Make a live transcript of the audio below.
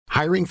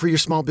Hiring for your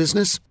small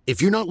business?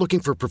 If you're not looking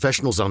for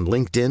professionals on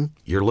LinkedIn,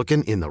 you're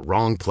looking in the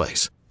wrong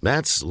place.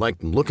 That's like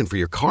looking for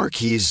your car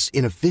keys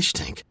in a fish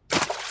tank.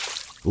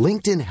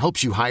 LinkedIn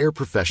helps you hire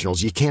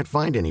professionals you can't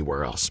find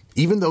anywhere else,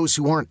 even those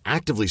who aren't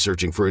actively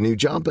searching for a new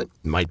job but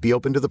might be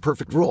open to the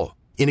perfect role.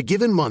 In a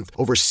given month,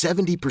 over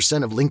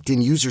 70% of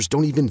LinkedIn users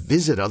don't even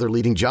visit other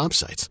leading job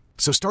sites.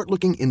 So start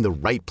looking in the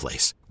right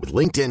place. With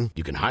LinkedIn,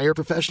 you can hire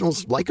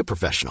professionals like a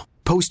professional.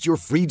 Post your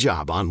free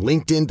job on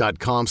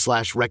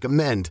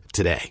linkedin.com/recommend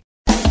today.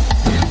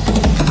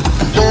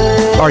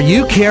 Are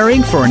you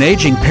caring for an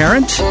aging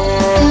parent?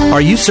 Are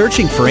you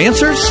searching for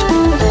answers?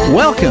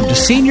 Welcome to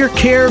Senior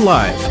Care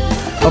Live,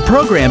 a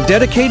program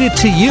dedicated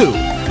to you,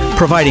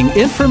 providing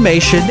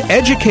information,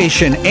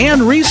 education,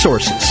 and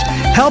resources,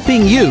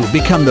 helping you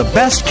become the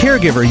best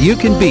caregiver you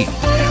can be.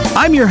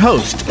 I'm your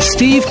host,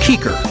 Steve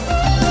Keeker.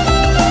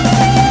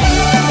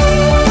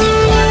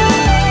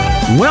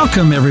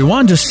 Welcome,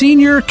 everyone, to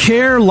Senior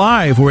Care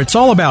Live, where it's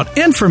all about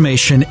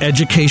information,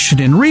 education,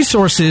 and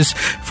resources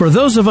for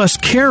those of us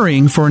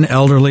caring for an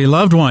elderly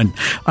loved one.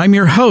 I'm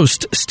your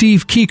host,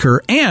 Steve Keeker,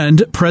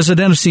 and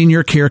president of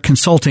Senior Care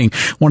Consulting.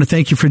 I want to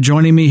thank you for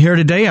joining me here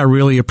today. I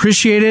really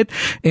appreciate it,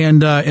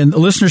 and the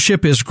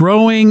listenership is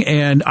growing,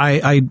 and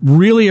I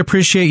really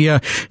appreciate you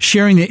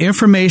sharing the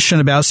information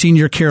about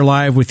Senior Care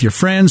Live with your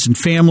friends and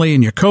family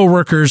and your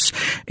coworkers,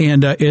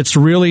 and it's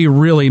really,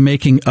 really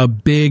making a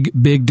big,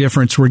 big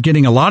difference. We're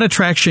getting a lot of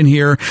traction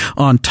here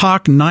on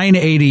Talk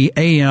 980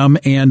 AM,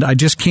 and I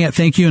just can't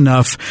thank you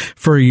enough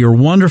for your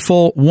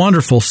wonderful,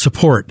 wonderful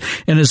support.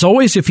 And as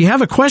always, if you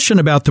have a question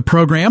about the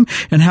program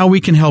and how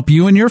we can help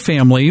you and your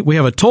family, we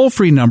have a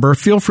toll-free number.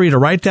 Feel free to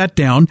write that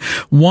down,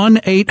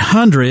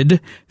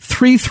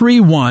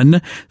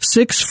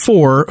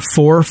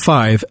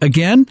 1-800-331-6445.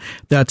 Again,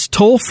 that's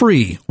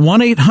toll-free,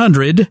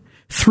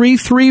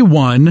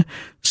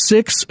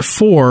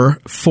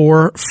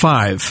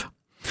 1-800-331-6445.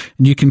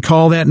 And you can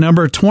call that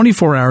number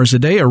 24 hours a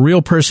day. A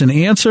real person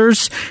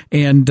answers,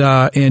 and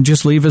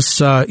just leave us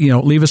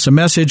a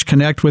message,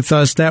 connect with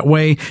us that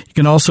way. You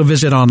can also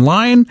visit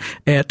online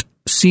at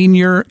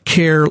Senior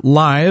Care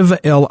Live,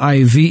 Live,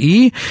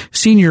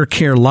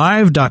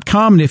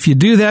 seniorcarelive.com. And if you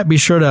do that, be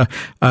sure to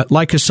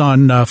like us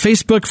on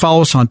Facebook,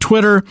 follow us on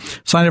Twitter,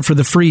 sign up for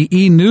the free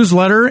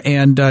e-newsletter,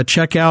 and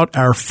check out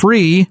our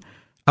free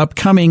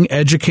upcoming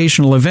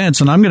educational events.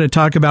 And I'm going to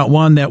talk about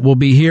one that will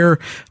be here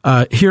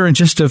in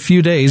just a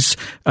few days.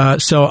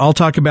 So I'll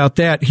talk about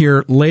that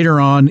here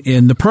later on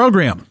in the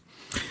program.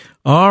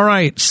 All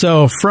right.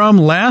 So from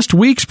last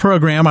week's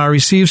program, I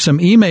received some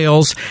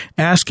emails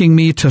asking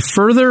me to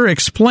further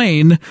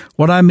explain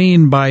what I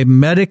mean by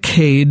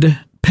Medicaid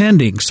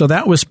pending. So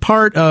that was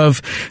part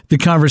of the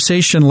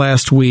conversation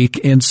last week.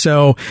 And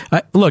so,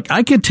 look,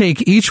 I could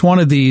take each one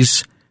of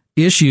these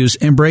issues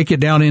and break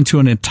it down into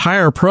an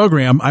entire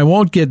program. I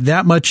won't get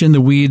that much in the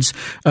weeds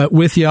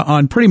with you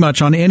on pretty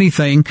much on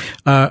anything.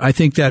 I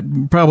think that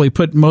probably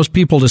put most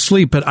people to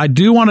sleep, but I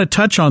do want to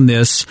touch on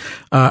this.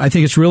 I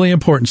think it's really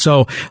important.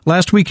 So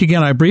last week,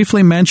 again, I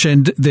briefly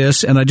mentioned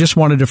this, and I just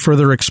wanted to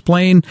further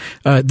explain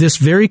this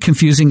very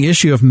confusing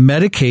issue of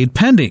Medicaid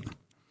pending.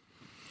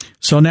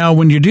 So now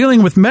when you're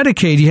dealing with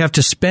Medicaid, you have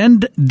to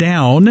spend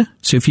down.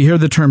 So if you hear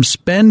the term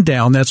spend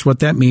down, that's what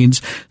that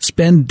means.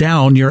 Spend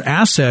down your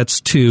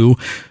assets to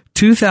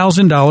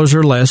 $2,000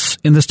 or less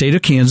in the state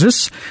of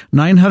Kansas,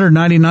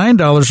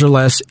 $999 or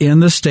less in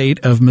the state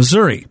of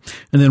Missouri.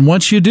 And then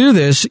once you do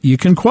this, you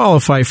can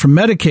qualify for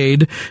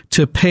Medicaid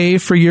to pay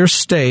for your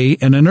stay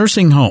in a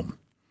nursing home.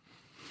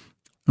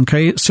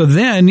 Okay, so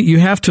then you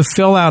have to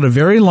fill out a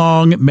very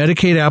long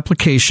Medicaid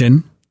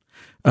application,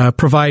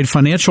 provide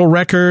financial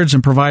records,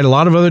 and provide a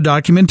lot of other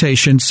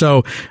documentation.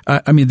 So,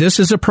 this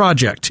is a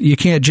project. You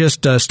can't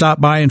just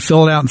stop by and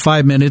fill it out in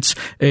 5 minutes.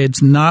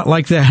 It's not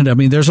like that.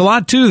 There's a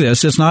lot to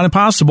this. It's not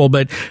impossible,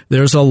 but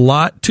there's a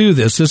lot to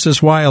this. This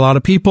is why a lot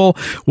of people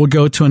will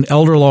go to an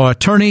elder law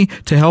attorney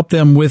to help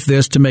them with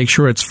this to make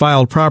sure it's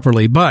filed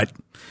properly. But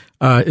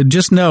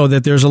just know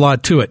that there's a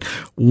lot to it.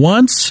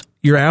 Once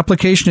your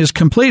application is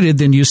completed,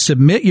 then you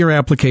submit your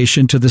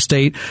application to the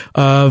state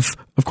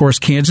of course,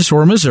 Kansas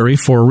or Missouri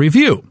for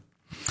review.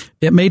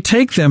 It may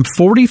take them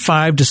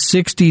 45 to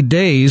 60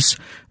 days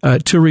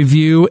to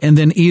review and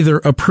then either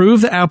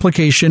approve the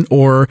application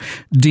or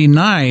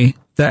deny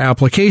the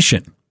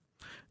application.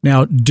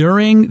 Now,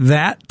 during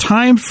that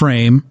time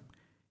frame,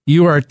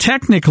 you are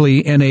technically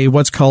in a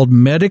what's called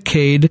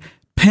Medicaid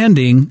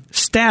pending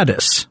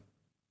status.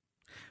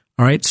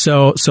 All right,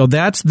 so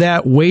that's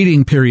that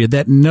waiting period,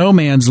 that no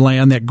man's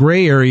land, that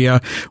gray area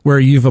where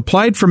you've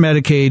applied for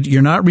Medicaid,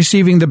 you're not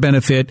receiving the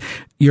benefit,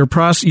 your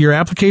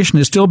application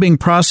is still being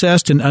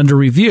processed and under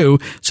review,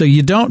 so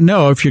you don't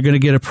know if you're going to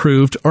get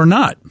approved or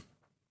not.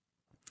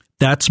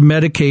 That's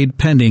Medicaid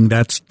pending.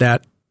 That's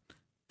that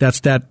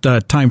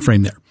time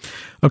frame there.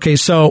 Okay,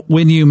 so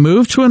when you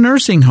move to a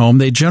nursing home,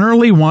 they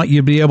generally want you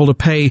to be able to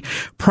pay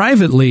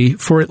privately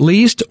for at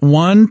least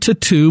 1 to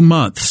 2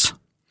 months.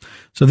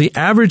 So the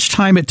average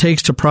time it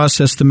takes to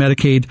process the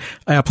Medicaid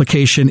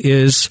application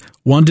is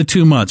 1 to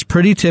 2 months.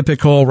 Pretty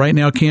typical. Right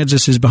now,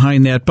 Kansas is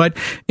behind that. But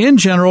in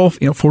general,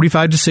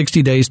 45 to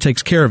 60 days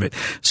takes care of it.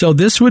 So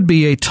this would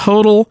be a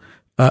total,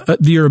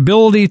 your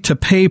ability to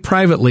pay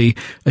privately,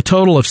 a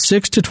total of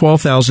 $6,000 to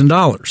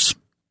 $12,000.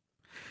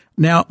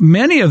 Now,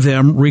 many of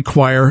them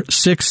require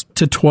 6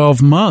 to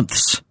 12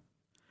 months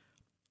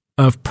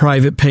of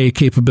private pay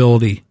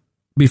capability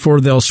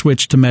before they'll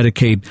switch to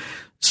Medicaid.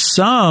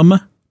 Some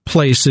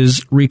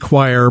places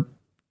require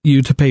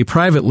you to pay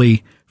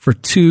privately for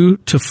 2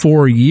 to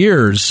 4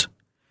 years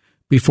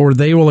before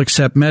they will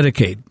accept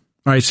Medicaid.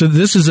 All right, so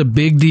this is a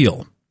big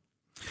deal.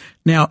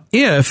 Now,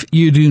 if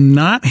you do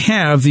not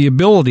have the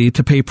ability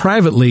to pay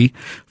privately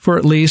for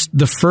at least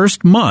the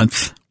first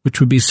month, which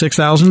would be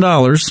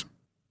 $6,000,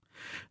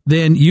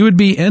 then you would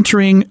be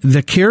entering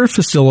the care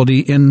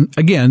facility in,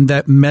 again,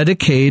 that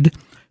Medicaid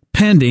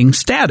pending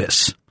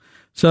status.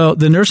 So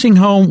the nursing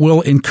home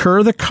will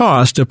incur the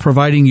cost of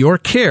providing your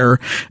care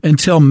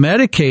until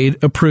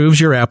Medicaid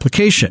approves your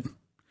application.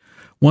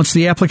 Once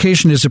the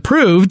application is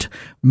approved,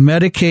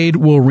 Medicaid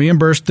will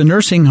reimburse the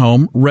nursing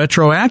home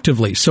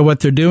retroactively. So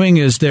what they're doing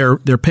is they're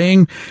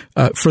paying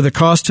for the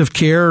cost of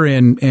care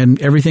and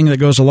everything that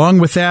goes along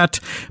with that.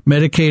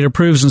 Medicaid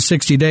approves in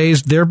 60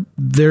 days.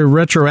 They're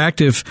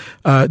retroactive.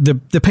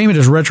 The payment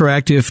is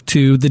retroactive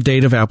to the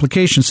date of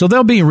application. So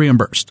they'll be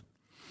reimbursed.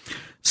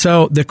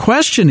 So the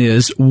question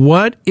is,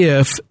 what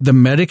if the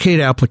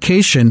Medicaid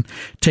application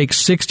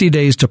takes 60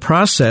 days to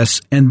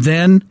process and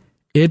then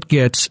it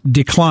gets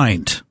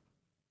declined?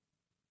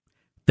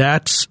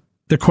 That's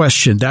the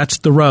question. That's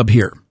the rub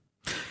here.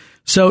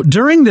 So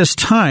during this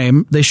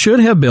time, the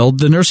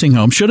nursing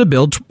home should have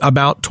billed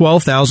about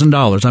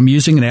 $12,000. I'm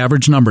using an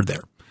average number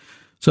there.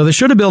 So they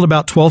should have billed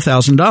about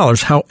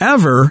 $12,000.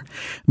 However,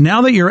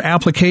 now that your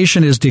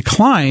application is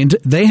declined,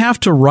 they have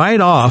to write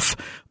off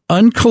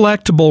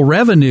uncollectible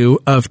revenue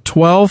of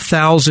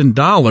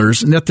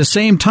 $12,000 and at the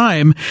same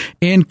time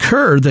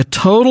incur the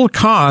total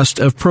cost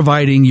of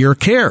providing your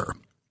care.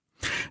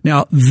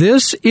 Now,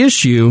 this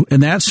issue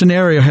in that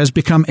scenario has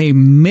become a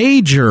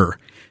major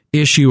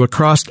issue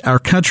across our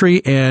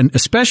country and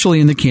especially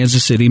in the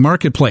Kansas City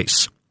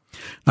marketplace.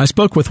 I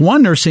spoke with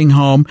one nursing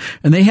home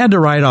and they had to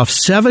write off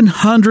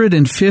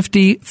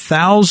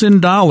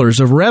 $750,000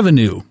 of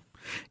revenue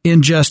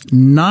in just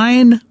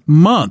 9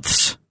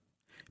 months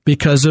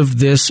because of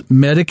this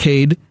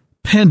Medicaid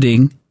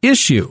pending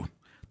issue.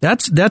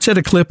 That's at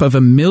a clip of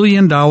 $1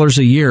 million a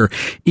year.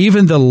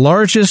 Even the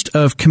largest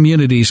of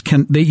communities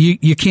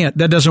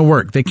that doesn't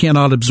work. They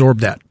cannot absorb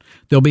that.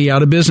 They'll be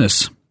out of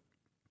business.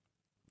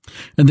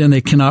 And then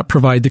they cannot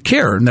provide the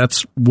care. And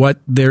that's what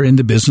they're in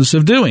the business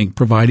of doing,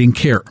 providing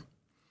care.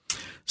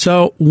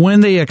 So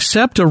when they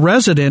accept a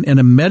resident in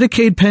a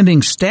Medicaid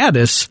pending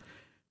status,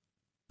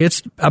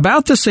 it's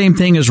about the same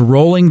thing as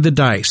rolling the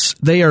dice.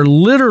 They are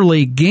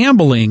literally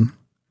gambling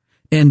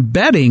and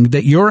betting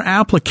that your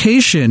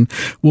application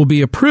will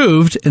be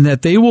approved and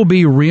that they will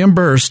be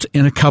reimbursed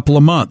in a couple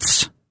of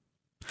months.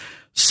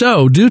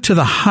 So, due to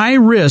the high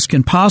risk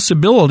and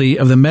possibility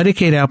of the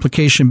Medicaid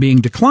application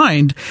being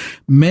declined,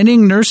 many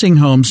nursing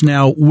homes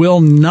now will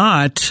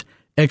not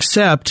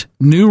accept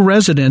new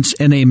residents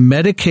in a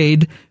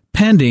Medicaid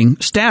pending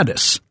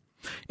status.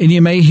 And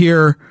you may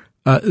hear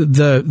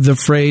the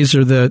phrase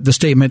or the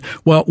statement,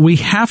 well, we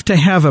have to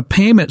have a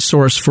payment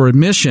source for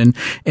admission,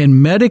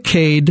 and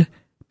Medicaid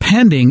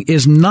pending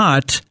is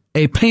not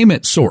a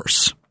payment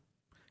source.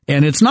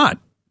 And it's not.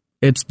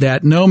 It's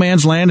that no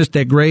man's land. It's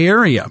that gray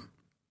area.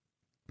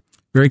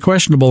 Very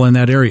questionable in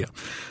that area.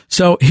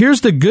 So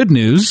here's the good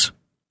news.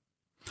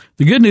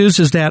 The good news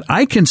is that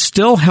I can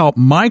still help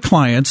my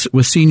clients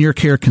with senior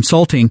care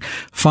consulting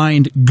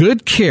find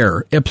good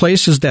care at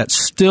places that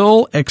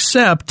still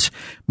accept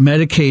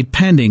Medicaid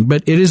pending,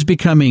 but it is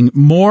becoming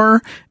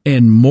more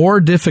and more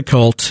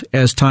difficult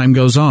as time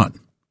goes on.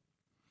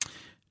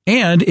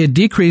 And it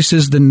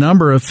decreases the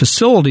number of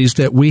facilities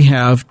that we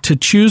have to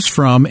choose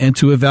from and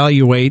to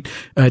evaluate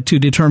to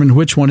determine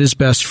which one is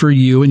best for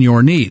you and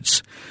your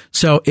needs.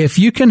 So if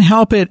you can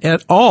help it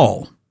at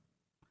all,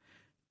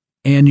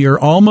 and you're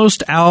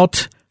almost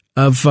out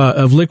of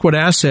liquid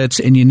assets,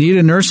 and you need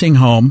a nursing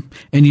home,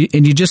 and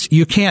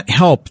you can't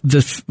help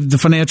the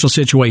financial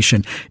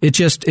situation. It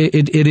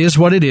is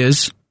what it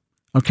is.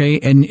 Okay.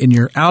 And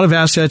you're out of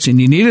assets and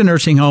you need a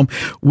nursing home.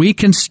 We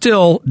can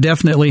still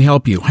definitely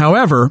help you.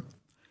 However,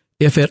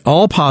 if at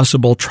all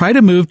possible, try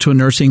to move to a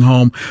nursing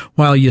home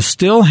while you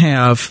still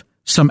have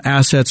some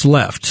assets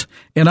left.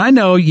 And I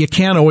know you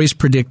can't always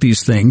predict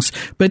these things,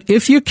 but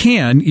if you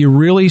can, you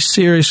really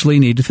seriously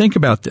need to think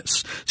about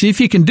this. See, if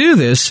you can do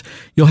this,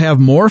 you'll have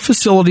more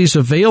facilities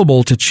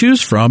available to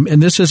choose from,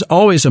 and this is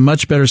always a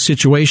much better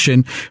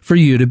situation for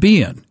you to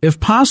be in. If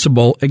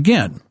possible,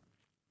 again,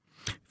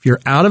 if you're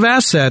out of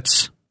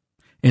assets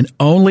and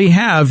only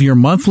have your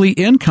monthly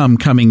income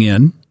coming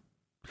in,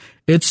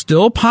 it's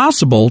still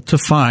possible to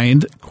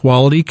find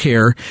quality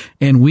care,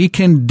 and we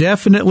can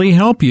definitely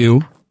help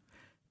you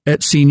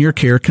at Senior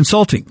Care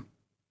Consulting.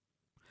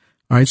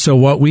 All right. So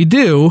what we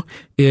do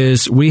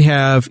is we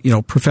have,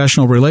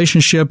 professional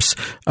relationships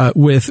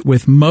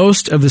with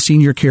most of the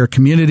senior care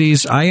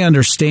communities. I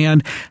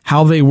understand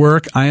how they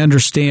work. I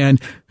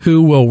understand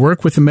who will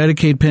work with the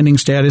Medicaid pending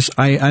status.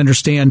 I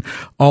understand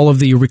all of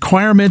the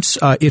requirements.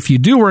 If you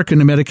do work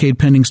in a Medicaid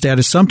pending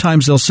status,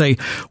 sometimes they'll say,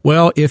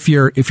 well, if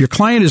your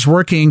client is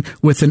working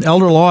with an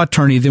elder law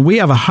attorney, then we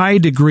have a high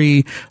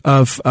degree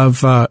of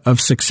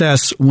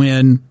success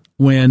when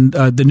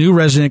the new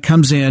resident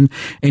comes in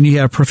and you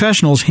have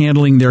professionals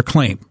handling their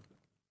claim.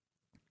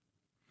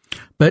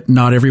 But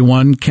not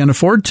everyone can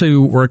afford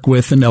to work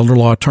with an elder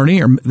law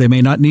attorney, or they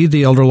may not need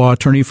the elder law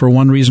attorney for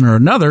one reason or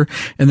another,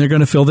 and they're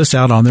going to fill this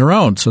out on their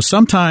own. So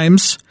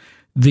sometimes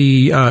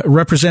the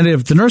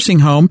representative of the nursing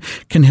home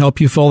can help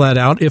you fill that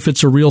out if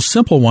it's a real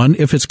simple one.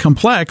 If it's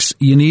complex,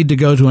 you need to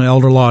go to an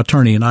elder law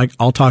attorney, and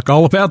I'll talk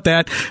all about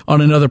that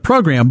on another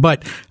program.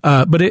 But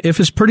if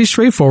it's pretty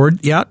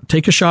straightforward, yeah,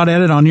 take a shot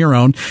at it on your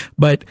own.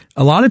 But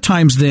a lot of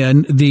times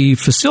then the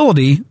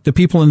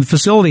people in the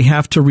facility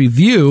have to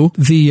review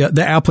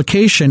the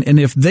application, and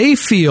if they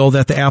feel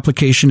that the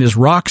application is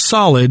rock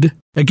solid,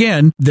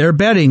 again, they're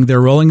betting, they're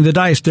rolling the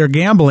dice, they're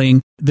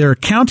gambling, they're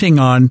counting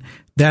on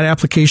that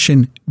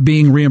application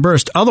being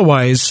reimbursed.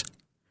 Otherwise,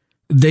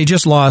 they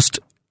just lost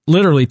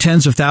literally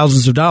tens of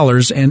thousands of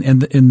dollars,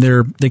 and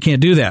they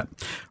can't do that,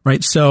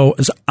 right? So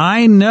as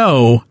I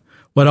know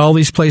what all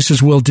these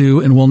places will do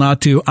and will not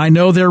do, I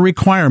know their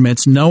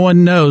requirements. No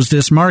one knows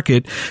this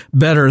market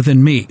better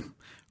than me.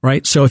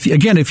 Right. So if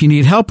you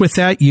need help with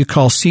that, you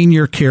call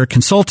Senior Care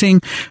Consulting,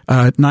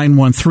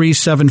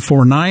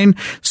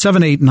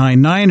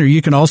 913-749-7899, or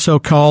you can also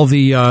call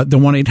the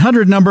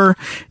 1-800 number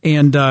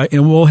and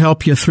we'll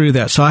help you through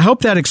that. So I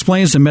hope that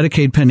explains the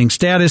Medicaid pending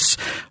status.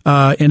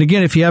 And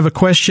again, if you have a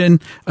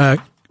question,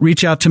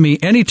 reach out to me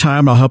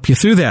anytime. I'll help you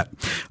through that.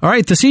 All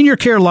right. The Senior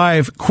Care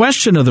Live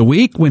question of the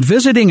week. When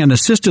visiting an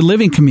assisted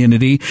living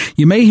community,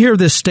 you may hear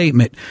this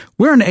statement: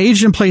 we're an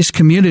age-in-place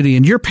community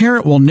and your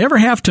parent will never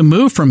have to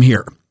move from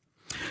here.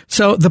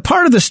 So the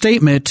part of the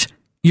statement,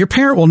 your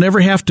parent will never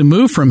have to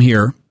move from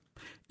here,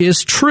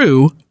 is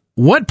true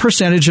what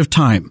percentage of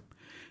time?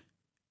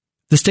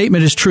 The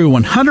statement is true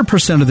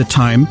 100% of the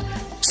time,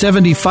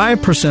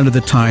 75% of the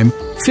time,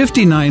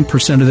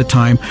 59% of the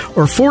time,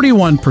 or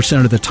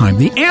 41% of the time.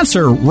 The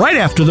answer right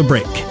after the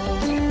break.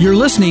 You're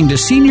listening to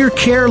Senior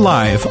Care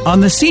Live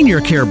on the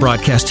Senior Care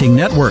Broadcasting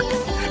Network.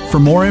 For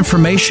more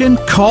information,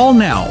 call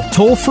now,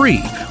 toll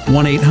free,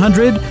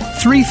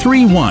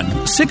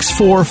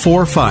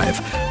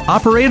 1-800-331-6445.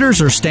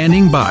 Operators are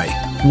standing by.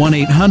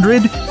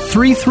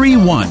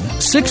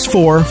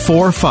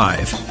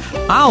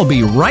 1-800-331-6445. I'll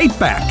be right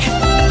back.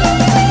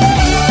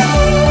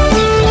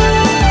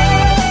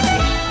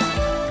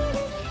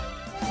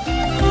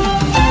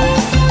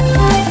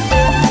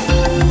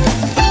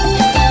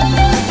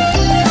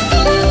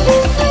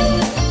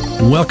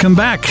 Welcome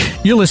back.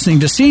 You're listening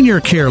to Senior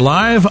Care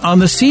Live on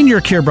the Senior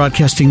Care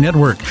Broadcasting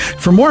Network.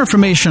 For more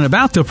information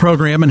about the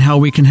program and how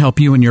we can help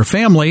you and your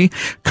family,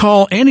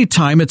 call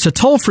anytime. It's a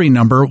toll-free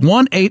number,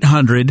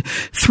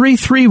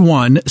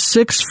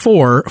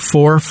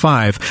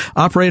 1-800-331-6445.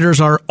 Operators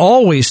are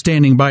always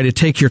standing by to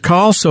take your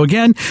call. So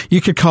again,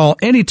 you could call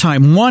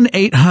anytime,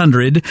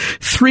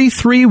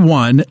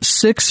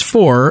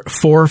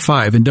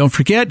 1-800-331-6445. And don't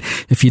forget,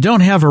 if you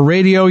don't have a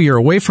radio, you're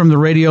away from the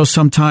radio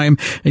sometime,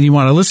 and you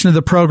want to listen to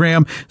the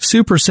program,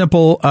 super simple.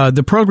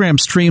 The program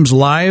streams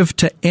live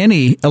to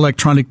any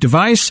electronic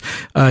device,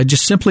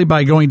 just simply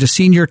by going to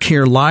Senior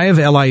Care Live,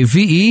 Live,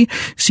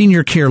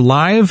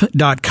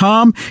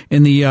 seniorcarelive.com.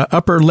 In the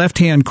upper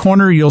left-hand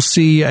corner, you'll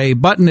see a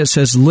button that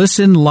says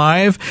Listen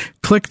Live.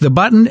 Click the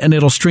button, and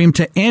it'll stream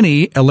to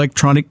any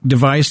electronic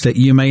device that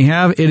you may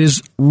have. It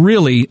is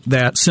really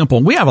that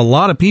simple. We have a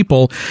lot of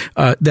people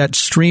that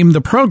stream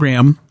the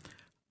program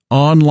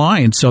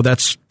online, so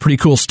that's pretty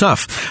cool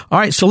stuff. All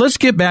right, so let's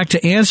get back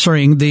to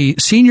answering the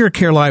Senior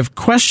Care Live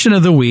question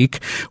of the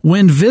week.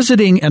 When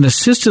visiting an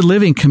assisted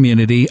living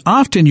community,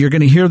 often you're going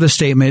to hear the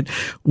statement,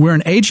 we're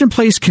an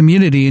age-in-place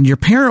community and your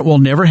parent will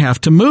never have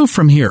to move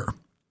from here.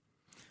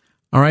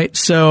 All right,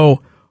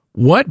 so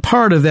what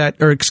part of that,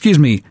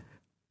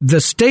 the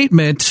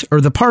statement,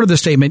 or the part of the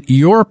statement,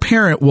 your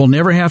parent will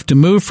never have to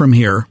move from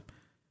here,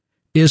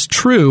 is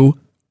true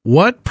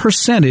what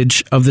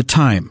percentage of the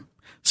time?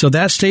 So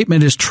that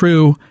statement is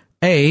true,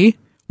 A,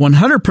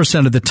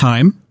 100% of the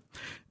time,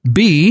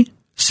 B,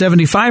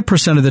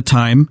 75% of the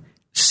time,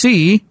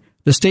 C,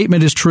 the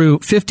statement is true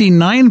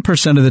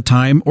 59% of the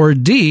time, or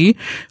D,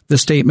 the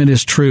statement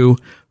is true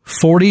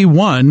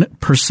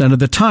 41% of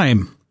the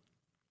time.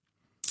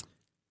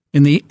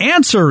 And the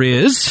answer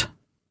is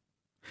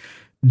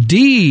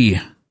D,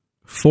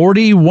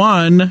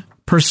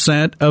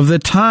 41% of the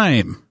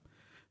time.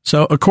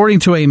 So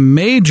according to a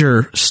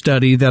major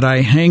study that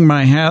I hang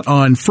my hat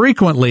on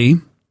frequently,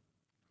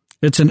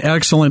 it's an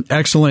excellent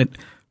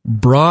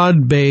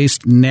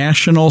broad-based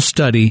national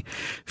study.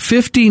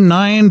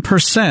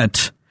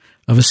 59%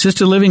 of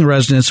assisted living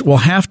residents will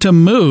have to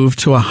move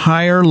to a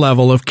higher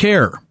level of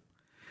care.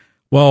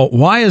 Well,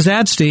 why is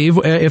that, Steve?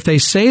 If they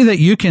say that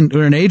you can,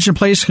 or an age and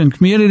place and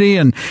community,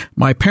 and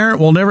my parent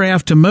will never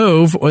have to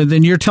move,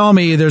 then you're telling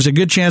me there's a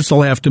good chance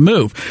they'll have to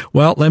move.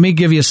 Well, let me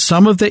give you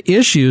some of the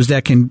issues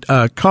that can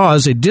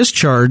cause a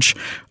discharge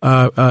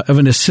of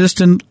an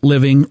assisted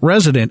living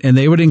resident, and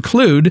they would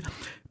include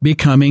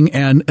becoming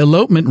an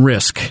elopement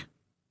risk,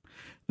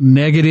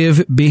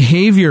 negative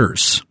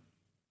behaviors,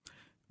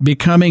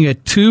 becoming a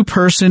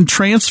two-person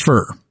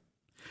transfer,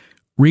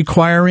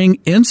 requiring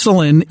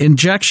insulin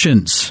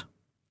injections,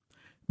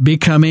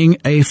 becoming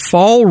a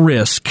fall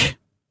risk,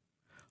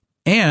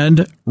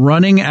 and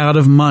running out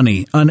of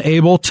money,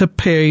 unable to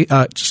pay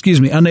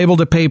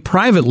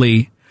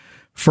privately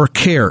for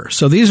care.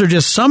 So these are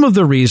just some of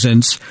the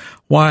reasons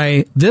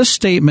why this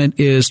statement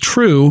is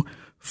true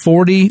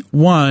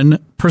 41%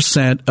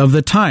 of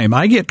the time.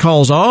 I get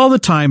calls all the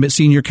time at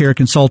Senior Care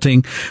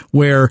Consulting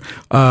where,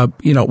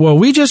 well,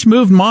 we just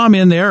moved mom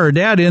in there or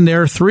dad in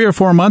there 3 or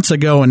 4 months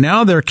ago, and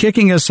now they're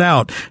kicking us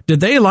out.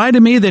 Did they lie to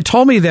me? They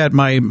told me that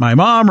my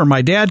mom or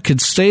my dad could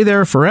stay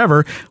there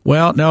forever.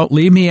 Well, no,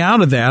 leave me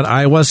out of that.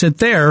 I wasn't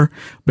there.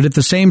 But at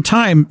the same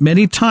time,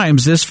 many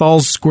times this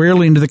falls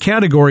squarely into the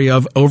category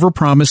of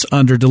overpromise,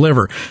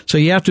 underdeliver. So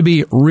you have to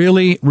be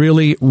really,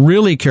 really,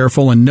 really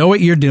careful and know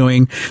what you're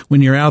doing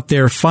when you're out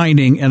there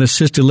finding an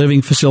assisted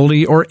living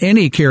facility or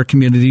any care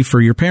community for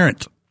your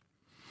parent.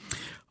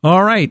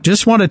 All right.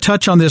 Just want to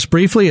touch on this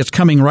briefly. It's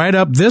coming right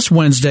up this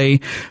Wednesday,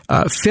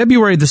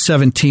 February the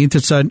 17th.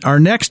 It's our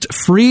next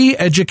free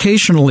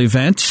educational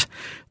event.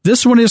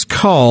 This one is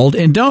called,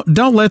 and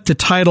don't let the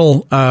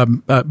title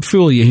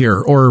fool you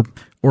here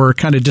or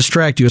kind of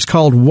distract you. It's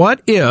called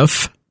What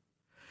If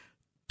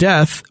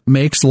Death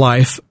Makes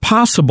Life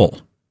Possible?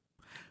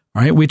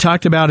 All right. We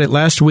talked about it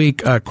last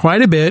week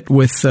quite a bit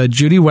with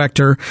Judy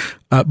Wechter,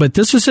 but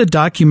this is a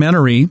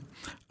documentary,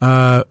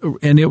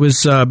 and it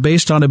was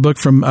based on a book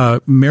from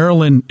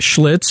Marilyn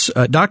Schlitz,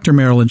 Dr.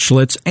 Marilyn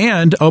Schlitz,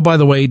 and, oh, by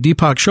the way,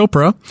 Deepak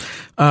Chopra,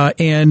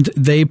 and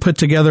they put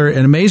together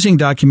an amazing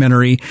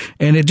documentary,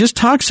 and it just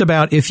talks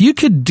about if you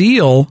could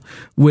deal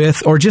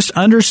with or just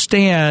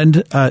understand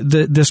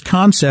this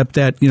concept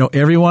that,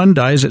 everyone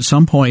dies at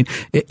some point.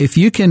 If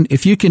you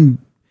can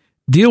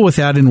deal with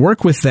that and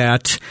work with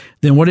that,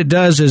 then what it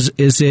does is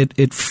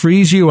it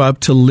frees you up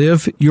to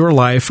live your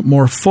life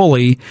more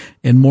fully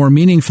and more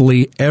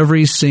meaningfully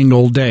every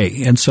single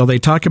day. And so they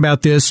talk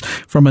about this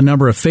from a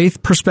number of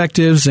faith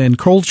perspectives and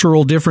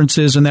cultural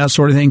differences and that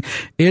sort of thing.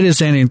 It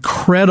is an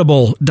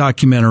incredible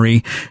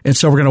documentary. And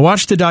so we're going to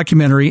watch the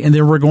documentary, and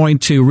then we're going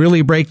to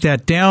really break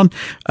that down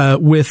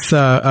with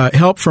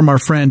help from our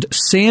friend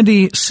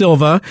Sandy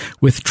Silva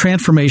with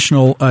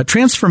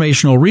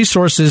Transformational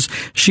Resources.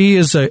 She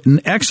is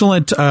an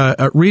excellent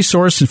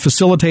resource and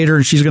facilitator,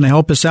 and she's going to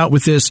help us out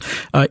with this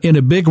in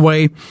a big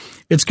way.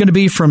 It's going to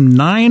be from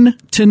 9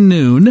 to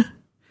noon.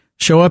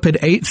 Show up at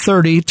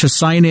 8:30 to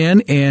sign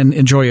in and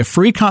enjoy a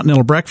free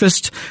continental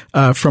breakfast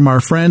from our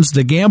friends,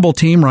 the Gamble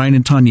team, Ryan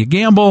and Tanya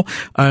Gamble.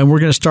 We're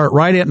going to start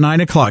right at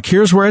 9 o'clock.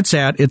 Here's where it's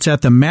at. It's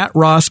at the Matt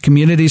Ross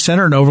Community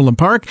Center in Overland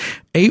Park,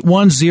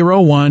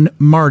 8101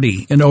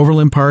 Marty in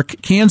Overland Park,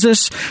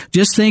 Kansas.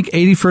 Just think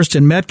 81st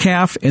and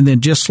Metcalf, and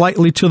then just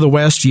slightly to the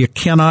west. You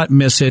cannot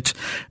miss it.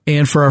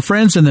 And for our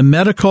friends in the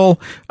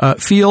medical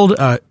field,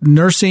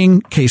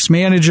 nursing, case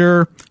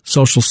manager,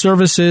 social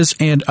services,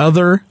 and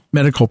other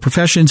medical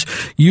professions,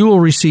 you will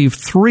receive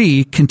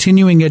 3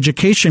 continuing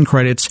education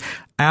credits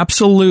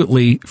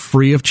absolutely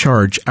free of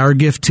charge. Our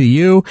gift to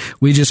you.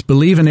 We just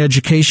believe in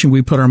education.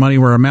 We put our money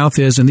where our mouth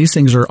is, and these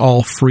things are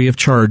all free of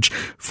charge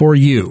for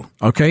you.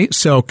 Okay,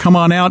 so come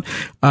on out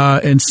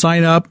and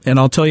sign up, and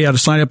I'll tell you how to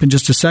sign up in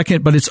just a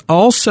second. But it's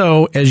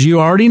also, as you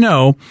already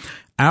know,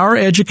 our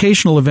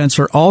educational events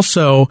are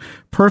also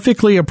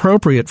perfectly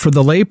appropriate for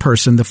the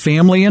layperson, the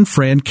family and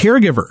friend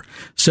caregiver.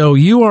 So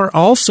you are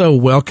also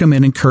welcome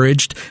and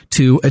encouraged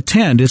to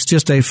attend. It's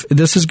just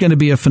this is going to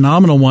be a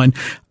phenomenal one.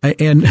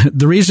 And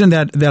the reason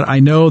that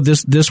I know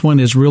this one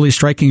is really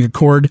striking a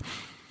chord,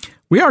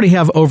 we already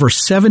have over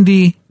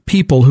 70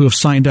 people who have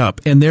signed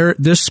up, and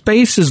this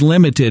space is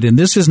limited, and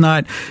this is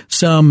not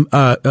some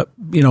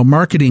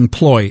marketing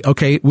ploy.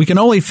 Okay, we can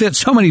only fit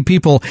so many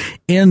people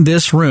in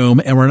this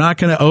room, and we're not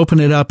going to open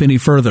it up any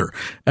further.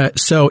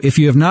 So if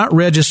you have not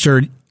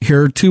registered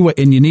here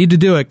and you need to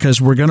do it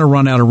because we're going to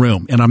run out of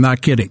room, and I'm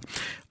not kidding.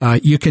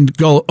 You can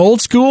go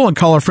old school and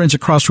call our friends at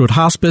Crossroad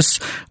Hospice,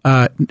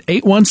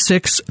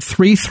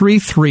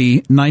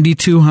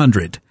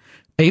 816-333-9200.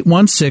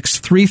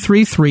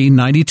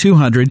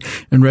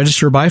 816-333-9200 and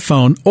register by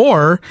phone,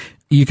 or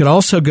you could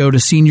also go to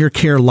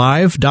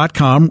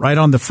seniorcarelive.com. Right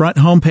on the front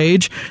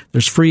homepage,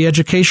 there's free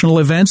educational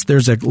events.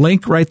 There's a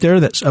link right there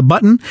that's a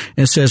button,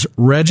 and it says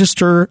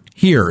register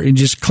here. And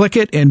just click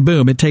it, and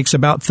boom, it takes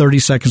about 30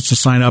 seconds to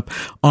sign up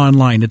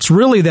online. It's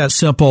really that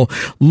simple.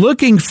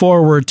 Looking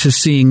forward to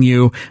seeing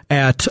you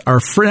at our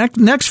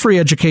next free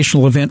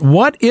educational event,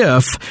 What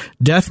If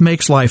Death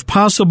Makes Life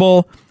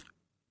Possible?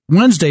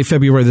 Wednesday,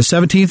 February the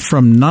 17th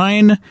from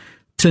 9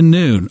 to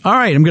noon. All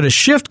right, I'm going to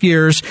shift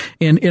gears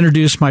and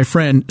introduce my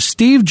friend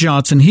Steve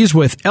Johnson. He's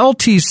with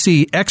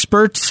LTC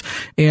Experts,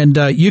 and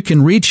you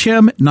can reach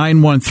him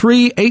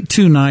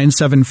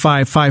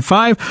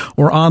 913-829-7555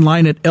 or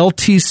online at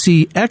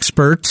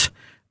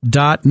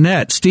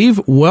ltcexperts.net.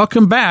 Steve,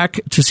 welcome back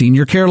to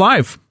Senior Care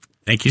Live.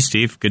 Thank you,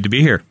 Steve. Good to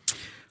be here.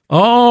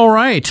 All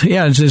right.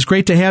 Yeah, it's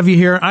great to have you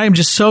here. I am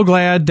just so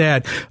glad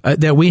that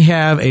we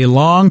have a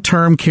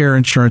long-term care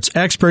insurance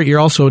expert.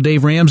 You're also a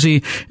Dave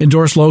Ramsey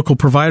endorsed local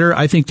provider.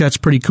 I think that's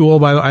pretty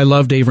cool. I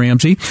love Dave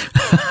Ramsey.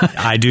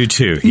 I do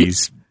too.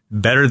 He's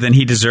better than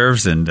he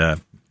deserves, and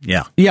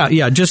yeah.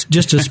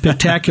 Just a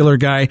spectacular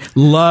guy.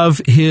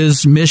 Love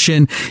his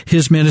mission,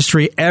 his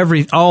ministry,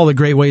 all the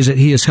great ways that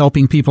he is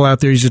helping people out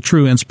there. He's a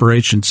true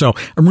inspiration. So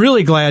I'm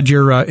really glad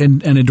you're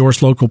an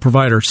endorsed local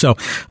provider. So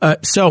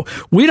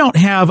we don't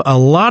have a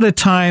lot of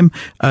time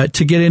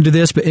to get into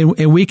this, but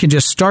and we can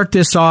just start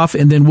this off,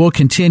 and then we'll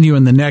continue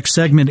in the next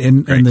segment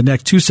in the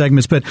next two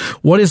segments. But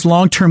what is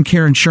long-term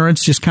care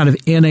insurance, just kind of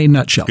in a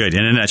nutshell? Good,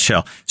 in a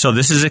nutshell. So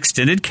this is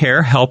extended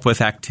care, help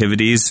with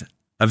activities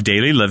of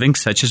daily living,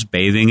 such as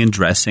bathing and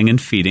dressing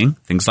and feeding,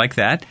 things like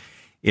that.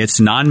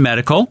 It's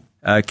non-medical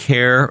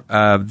care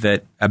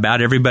that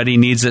about everybody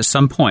needs at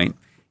some point.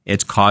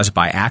 It's caused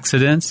by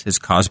accidents, it's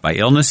caused by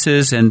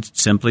illnesses, and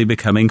simply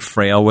becoming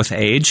frail with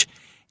age.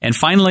 And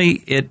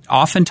finally, it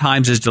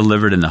oftentimes is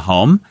delivered in the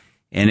home,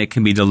 and it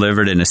can be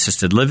delivered in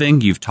assisted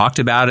living. You've talked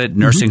about it,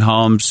 nursing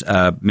homes,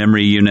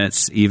 memory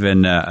units,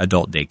 even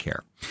adult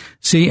daycare.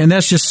 See, and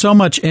that's just so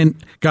much. And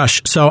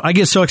gosh, so I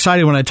get so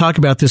excited when I talk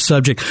about this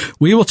subject.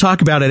 We will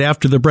talk about it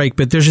after the break,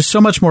 but there's just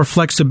so much more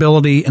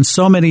flexibility and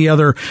so many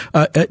other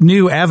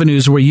new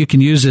avenues where you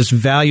can use this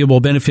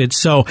valuable benefit.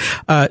 So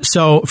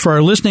for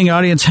our listening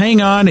audience,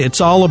 hang on. It's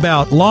all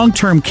about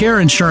long-term care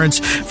insurance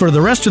for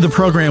the rest of the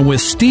program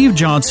with Steve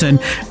Johnson,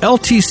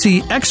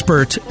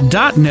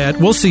 ltcexpert.net.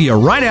 We'll see you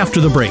right after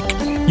the break.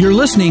 You're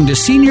listening to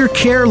Senior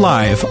Care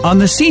Live on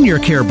the Senior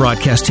Care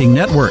Broadcasting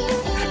Network.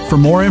 For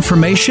more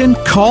information,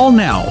 call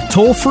now,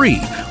 toll free,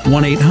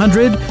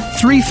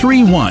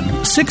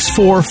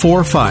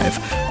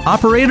 1-800-331-6445.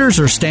 Operators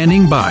are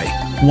standing by,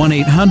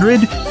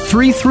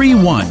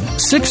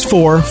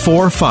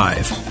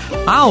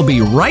 1-800-331-6445. I'll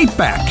be right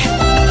back.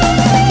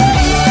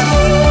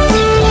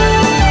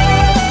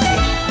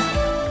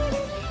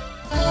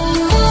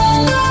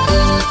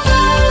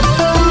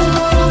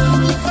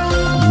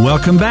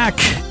 Welcome back.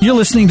 You're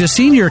listening to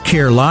Senior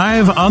Care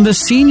Live on the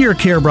Senior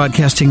Care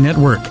Broadcasting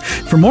Network.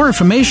 For more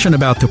information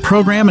about the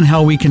program and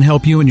how we can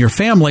help you and your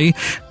family,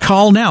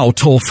 call now,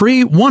 toll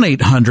free,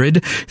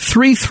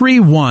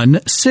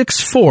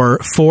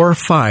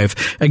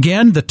 1-800-331-6445.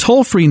 Again, the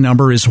toll-free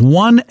number is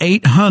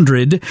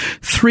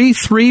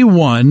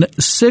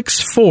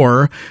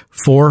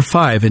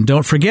 1-800-331-6445. And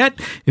don't forget,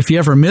 if you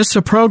ever miss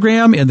a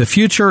program in the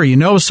future, or you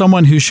know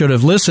someone who should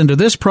have listened to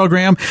this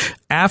program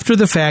after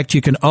the fact, you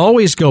can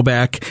always go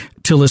back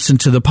to listen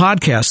to the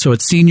podcast. So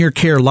it's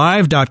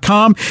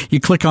seniorcarelive.com.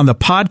 You click on the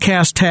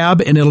podcast tab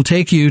and it'll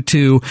take you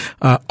to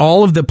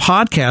all of the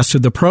podcasts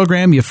of the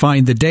program. You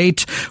find the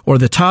date or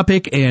the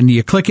topic and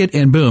you click it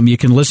and boom, you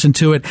can listen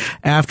to it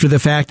after the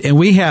fact. And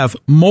we have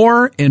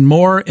more and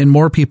more and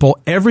more people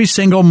every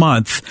single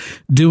month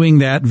doing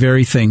that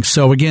very thing.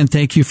 So again,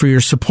 thank you for your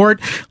support.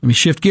 Let me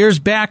shift gears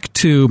back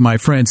to my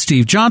friend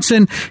Steve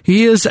Johnson.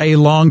 He is a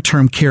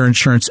long-term care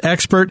insurance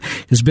expert.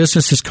 His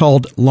business is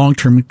called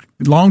Long-Term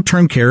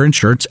Care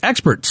Insurance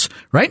Experts,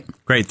 right?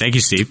 Great. Thank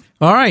you, Steve.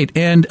 All right.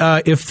 And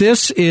if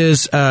this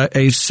is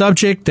a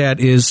subject that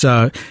is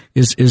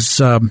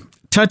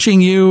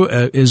touching you,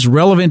 is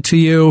relevant to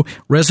you,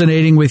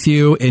 resonating with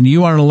you, and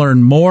you want to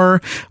learn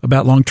more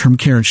about long-term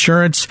care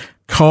insurance,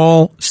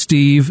 call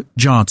Steve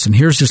Johnson.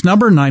 Here's his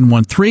number,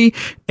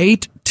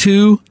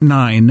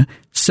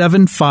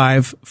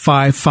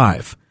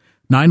 913-829-7555.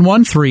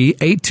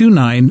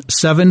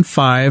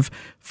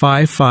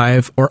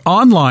 913-829-7555 or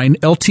online,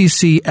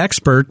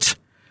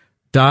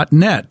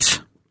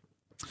 ltcexperts.net.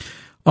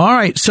 All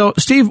right. So,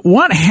 Steve,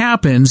 what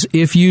happens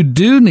if you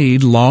do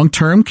need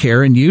long-term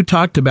care? And you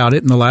talked about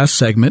it in the last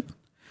segment.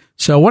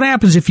 So what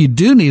happens if you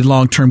do need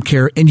long-term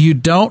care and you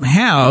don't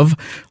have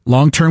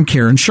long-term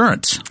care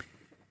insurance?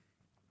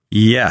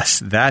 Yes,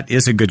 that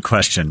is a good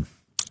question.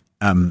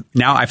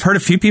 Now, I've heard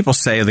a few people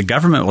say the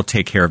government will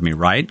take care of me,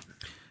 right?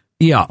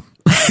 Yeah.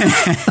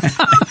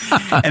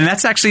 And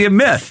that's actually a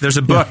myth. There's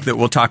a book that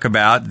we'll talk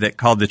about that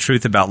called The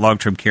Truth About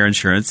Long-Term Care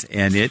Insurance,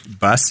 and it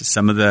busts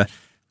some of the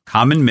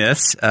common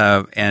myths.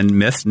 And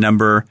myth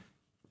number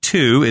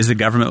 2 is the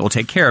government will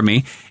take care of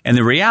me. And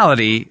the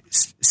reality,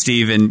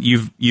 Steve, and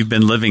you've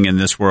been living in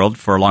this world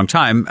for a long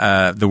time,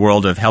 the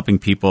world of helping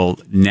people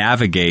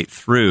navigate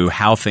through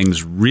how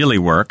things really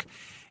work.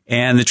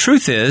 And the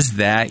truth is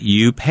that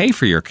you pay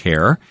for your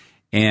care.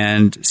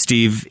 And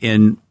Steve,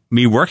 in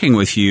me working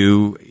with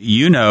you,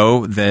 you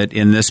know that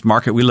in this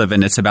market we live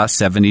in, it's about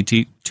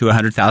 $70,000 to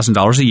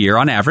 $100,000 a year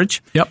on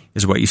average. Yep.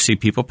 Is what you see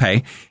people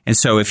pay. And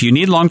so if you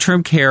need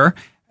long-term care,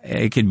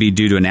 it could be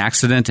due to an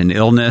accident, an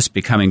illness,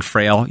 becoming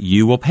frail,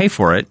 you will pay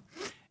for it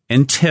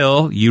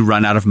until you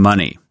run out of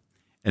money.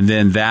 And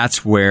then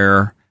that's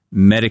where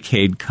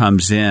Medicaid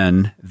comes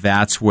in.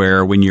 That's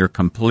where when you're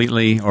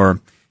completely, or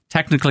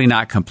technically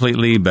not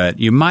completely, but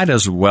you might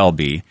as well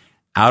be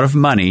out of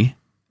money,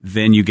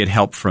 then you get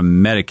help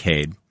from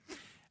Medicaid.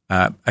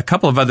 A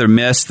couple of other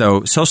myths,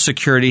 though. Social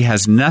Security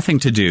has nothing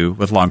to do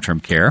with long-term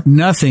care.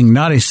 Nothing,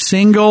 not a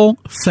single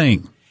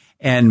thing.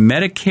 And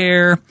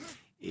Medicare,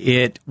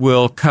 it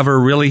will cover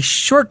really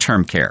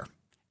short-term care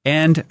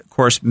and, of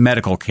course,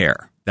 medical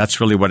care. That's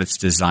really what it's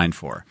designed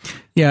for.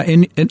 Yeah,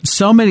 and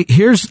so many,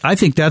 I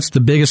think that's the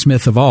biggest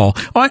myth of all.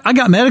 Oh, I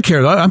got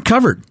Medicare. I'm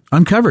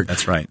covered.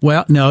 That's right.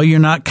 Well, no, you're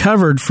not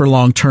covered for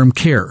long-term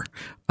care.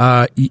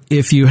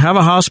 If you have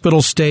a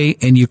hospital stay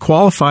and you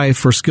qualify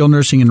for skilled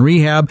nursing and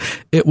rehab,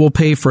 it will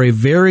pay for a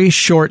very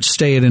short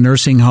stay at a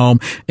nursing home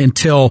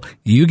until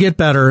you get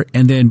better,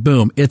 and then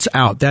boom, it's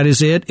out. That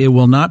is it. It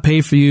will not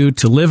pay for you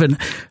to live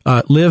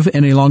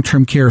in a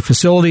long-term care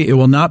facility. It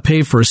will not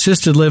pay for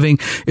assisted living.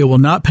 It will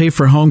not pay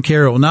for home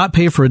care. It will not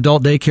pay for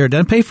adult daycare. It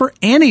doesn't pay for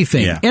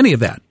anything, any of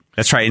that.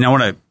 That's right.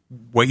 And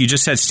what you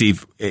just said,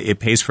 Steve, it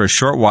pays for a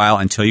short while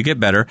until you get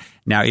better.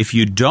 Now, if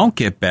you don't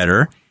get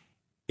better,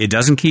 it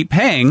doesn't keep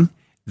paying.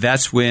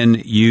 That's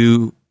when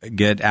you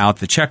get out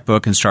the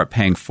checkbook and start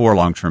paying for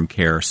long-term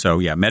care. So,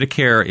 yeah,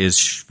 Medicare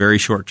is very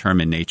short-term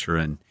in nature,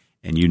 and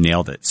you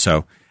nailed it.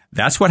 So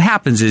that's what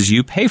happens is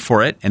you pay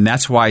for it, and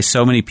that's why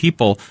so many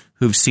people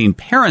who've seen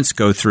parents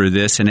go through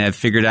this and have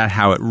figured out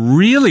how it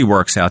really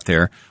works out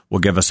there will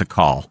give us a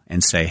call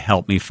and say,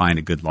 help me find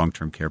a good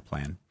long-term care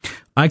plan.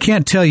 I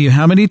can't tell you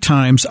how many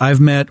times I've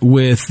met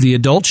with the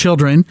adult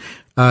children,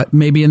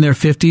 maybe in their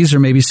 50s or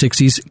maybe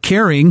 60s,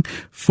 caring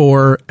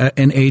for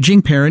an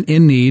aging parent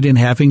in need and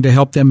having to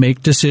help them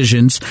make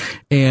decisions.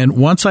 And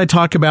once I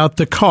talk about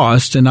the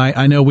cost, and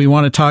I know we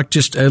want to talk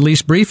just at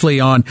least briefly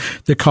on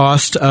the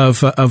cost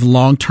of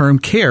long-term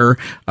care,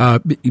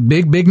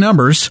 big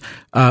numbers.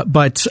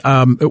 But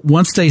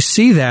once they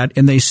see that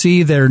and they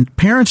see their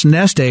parents'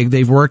 nest egg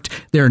they've worked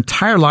their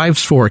entire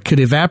lives for could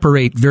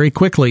evaporate very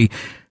quickly,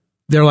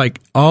 they're like,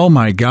 oh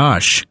my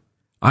gosh,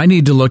 I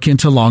need to look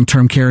into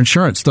long-term care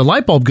insurance. The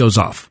light bulb goes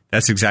off.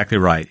 That's exactly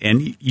right.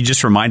 And you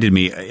just reminded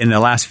me, in the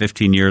last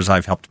 15 years,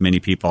 I've helped many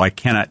people. I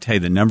cannot tell you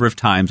the number of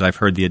times I've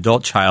heard the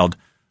adult child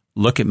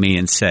look at me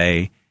and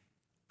say,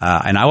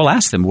 and I will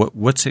ask them,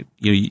 what's it?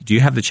 Do you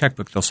have the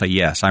checkbook? They'll say,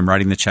 yes, I'm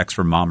writing the checks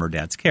for mom or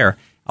dad's care.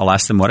 I'll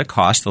ask them what it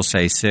costs. They'll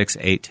say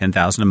 $6,000, $8,000,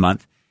 $10,000 a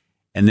month.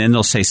 And then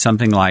they'll say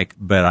something like,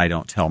 but I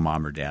don't tell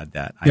mom or dad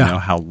that. I know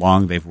how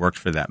long they've worked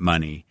for that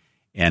money.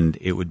 And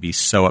it would be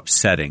so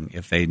upsetting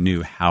if they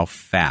knew how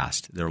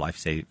fast their life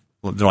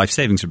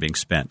savings are being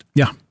spent.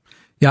 Yeah,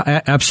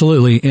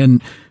 absolutely.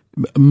 And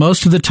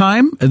most of the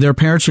time, their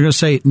parents are going to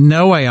say,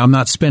 "No way, I'm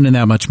not spending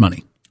that much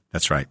money."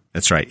 That's right.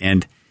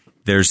 And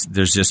there's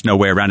just no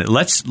way around it.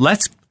 Let's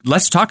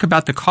talk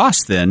about the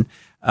cost then.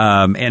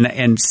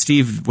 And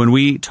Steve, when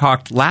we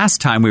talked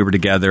last time we were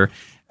together,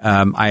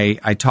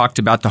 I talked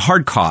about the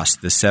hard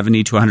cost, the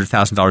 $70,000 to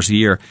 $100,000 a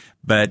year.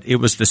 But it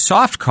was the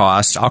soft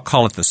cost, I'll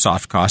call it the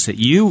soft cost, that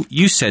you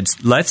said,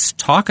 let's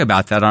talk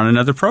about that on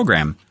another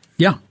program.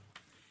 Yeah.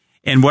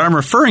 And what I'm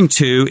referring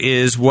to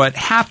is what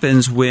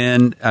happens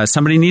when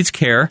somebody needs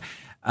care.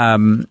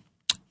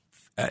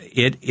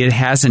 It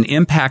has an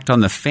impact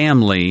on the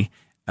family,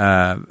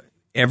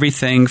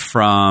 everything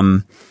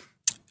from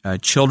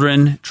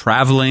children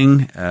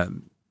traveling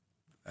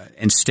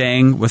and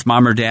staying with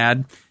mom or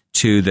dad,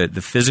 to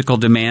the physical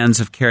demands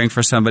of caring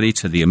for somebody,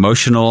 to the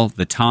emotional,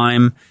 the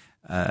time.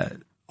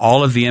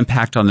 All of the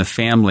impact on the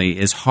family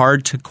is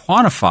hard to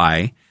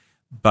quantify,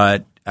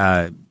 but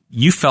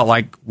you felt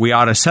like we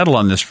ought to settle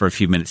on this for a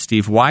few minutes.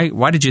 Steve, why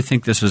did you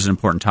think this was an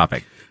important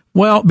topic?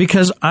 Well,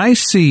 because I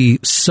see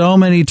so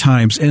many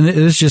times, and it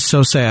is just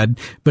so sad,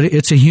 but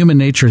it's a human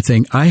nature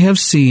thing. I have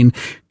seen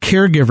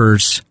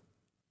caregivers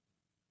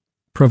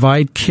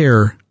provide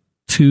care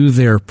to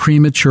their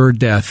premature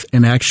death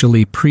and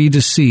actually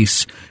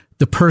predecease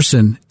the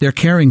person they're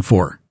caring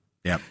for.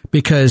 Yeah.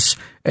 Because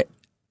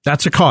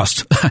that's a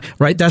cost,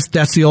 right?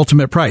 That's the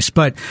ultimate price.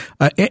 But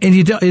and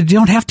you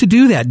don't have to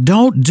do that.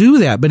 Don't do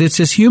that. But it's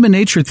this human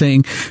nature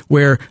thing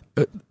where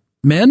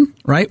men,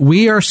 right?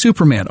 We are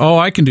Superman. Oh,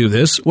 I can do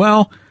this.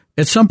 Well,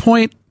 at some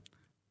point,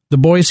 the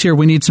boys here,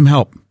 we need some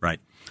help. Right.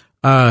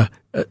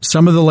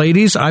 Some of the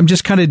ladies, I'm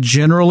just kind of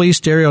generally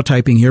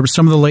stereotyping here, but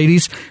some of the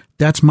ladies,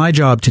 that's my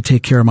job to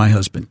take care of my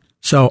husband.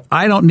 So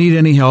I don't need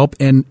any help,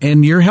 and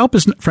your help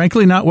is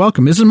frankly not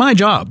welcome. This is my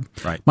job.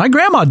 Right. My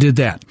grandma did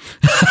that,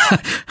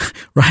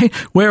 right?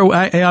 Where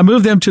I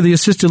moved them to the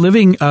assisted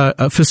living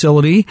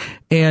facility,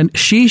 and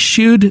she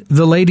shooed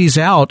the ladies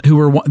out who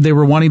were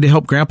wanting to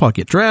help Grandpa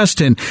get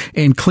dressed and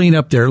clean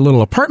up their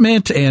little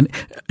apartment, and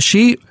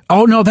she.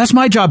 Oh no, that's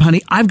my job,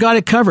 honey. I've got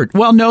it covered.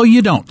 Well, no,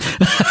 you don't.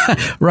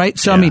 Right?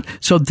 So, yeah. I mean,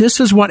 so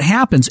this is what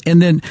happens.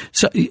 And then,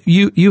 so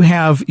you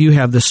have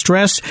the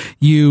stress.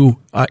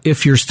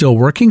 If you're still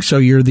working, so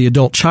you're the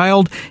adult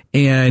child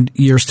and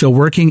you're still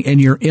working and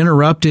you're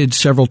interrupted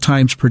several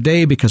times per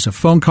day because of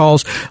phone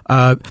calls.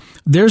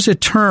 There's a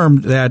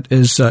term that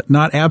is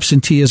not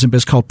absenteeism, but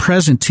it's called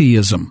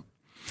presenteeism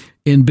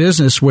in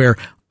business, where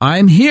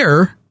I'm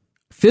here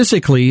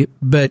physically,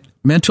 but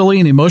mentally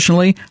and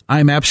emotionally,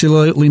 I'm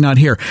absolutely not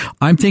here.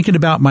 I'm thinking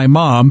about my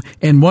mom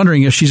and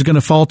wondering if she's going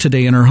to fall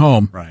today in her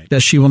home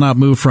that she will not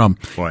move from.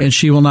 And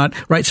she will not,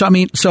 right? So,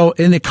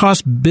 and it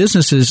costs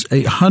businesses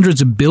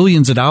hundreds of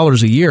billions of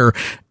dollars a year.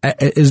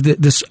 Is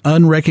this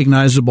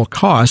unrecognizable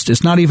cost?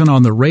 It's not even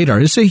on the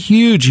radar. It's a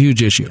huge,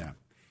 huge issue.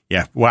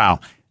 Yeah. Wow.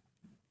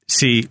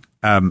 See,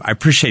 I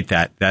appreciate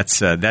that.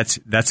 That's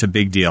a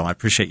big deal. I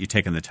appreciate you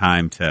taking the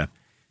time to,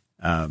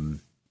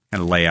 kind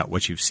of lay out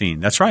what you've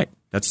seen. That's right.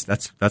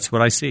 That's what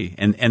I see.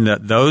 And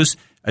those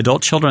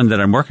adult children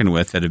that I'm working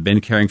with that have been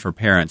caring for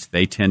parents,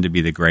 they tend to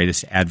be the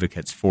greatest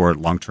advocates for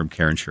long-term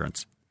care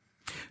insurance.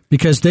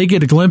 Because they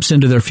get a glimpse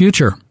into their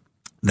future.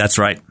 That's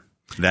right.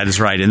 That is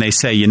right. And they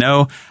say,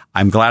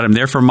 I'm glad I'm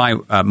there for my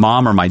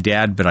mom or my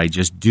dad, but I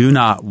just do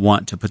not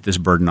want to put this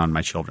burden on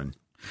my children.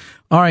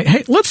 All right.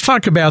 Hey, let's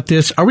talk about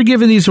this. Are we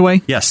giving these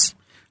away? Yes.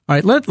 All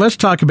right, let's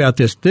talk about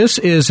this. This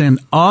is an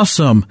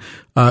awesome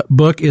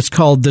book. It's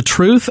called The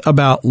Truth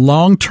About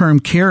Long-Term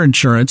Care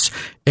Insurance,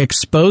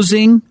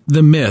 Exposing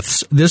the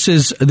Myths. This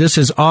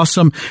is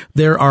awesome.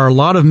 There are a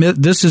lot of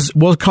myths.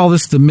 We'll call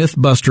this the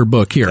Mythbuster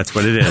book here. That's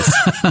what it is.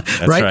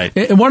 That's right.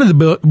 And one of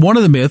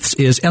the myths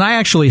is, and I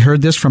actually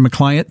heard this from a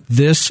client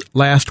this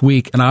last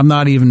week, and I'm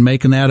not even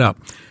making that up.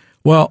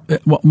 Well,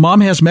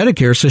 mom has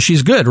Medicare, so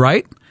she's good,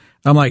 right?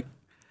 I'm like,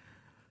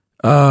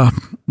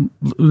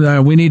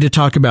 we need to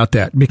talk about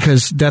that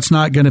because that's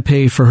not going to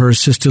pay for her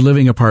assisted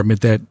living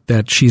apartment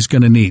that she's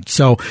going to need.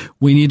 So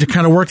we need to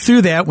kind of work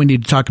through that. We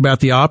need to talk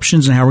about the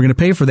options and how we're going to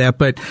pay for that.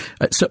 But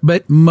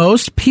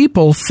most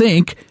people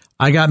think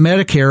I got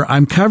Medicare,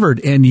 I'm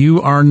covered, and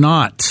you are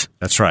not.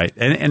 That's right.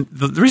 And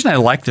the reason I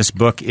like this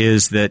book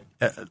is that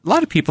a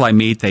lot of people I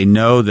meet, they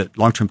know that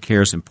long-term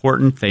care is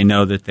important. They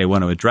know that they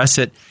want to address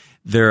it.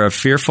 They're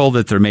fearful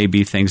that there may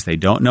be things they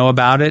don't know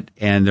about it,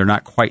 and they're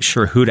not quite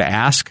sure who to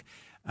ask.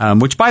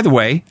 Which, by the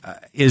way,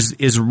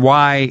 is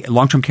why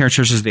long-term care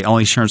insurance is the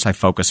only insurance I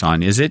focus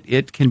on.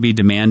 It can be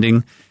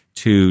demanding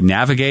to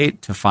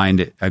navigate, to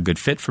find a good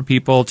fit for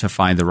people, to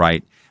find the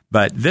right.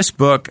 But this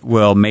book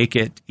will make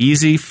it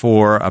easy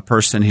for a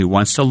person who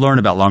wants to learn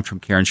about long-term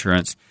care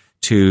insurance.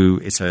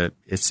 It's a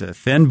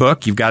thin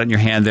book. You've got it in your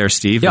hand there,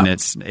 Steve, and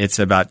it's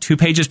about 2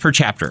 pages per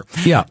chapter.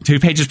 2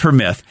 pages per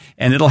myth,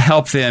 and it'll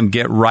help them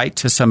get right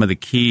to some of the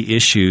key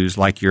issues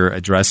like you're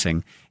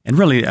addressing. And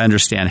really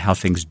understand how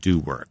things do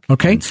work.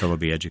 Okay. And so they'll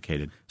be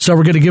educated. So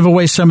we're going to give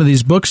away some of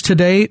these books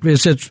today.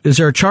 Is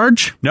there a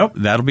charge? Nope.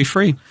 That'll be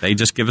free. They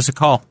just give us a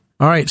call.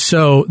 All right.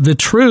 So The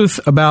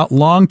Truth About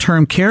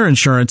Long-Term Care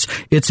Insurance.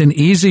 It's an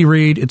easy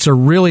read. It's a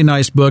really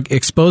nice book,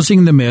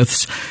 exposing the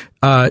myths.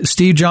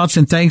 Steve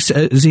Johnson, thanks.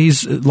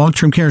 He's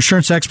long-term care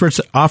insurance experts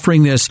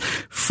offering this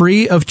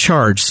free of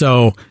charge.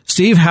 So,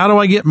 Steve, how do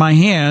I get my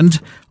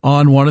hand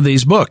on one of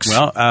these books?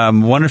 Well,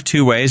 one of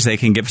 2 ways. They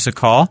can give us a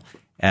call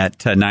at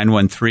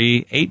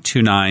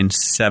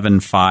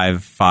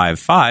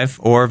 913-829-7555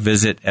 or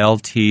visit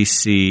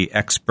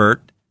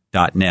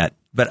ltcexpert.net.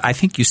 But I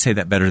think you say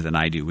that better than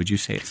I do. Would you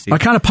say it, Steve? I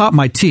kind of pop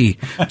my T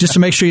just to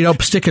make sure you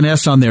don't stick an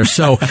S on there.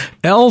 So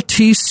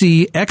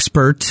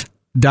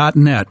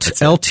ltcexpert.net.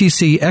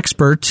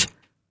 ltcexpert.net.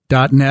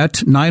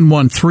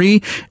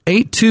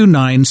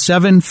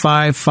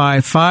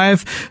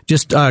 913-829-7555.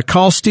 Just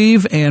call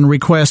Steve and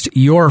request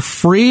your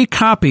free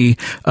copy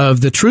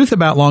of The Truth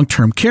About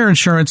Long-Term Care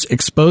Insurance,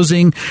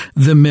 Exposing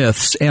the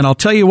Myths. And I'll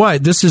tell you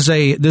what, this is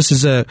a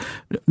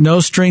no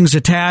strings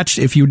attached.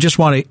 If you just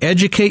want to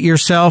educate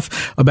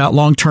yourself about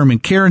long-term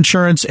care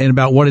insurance and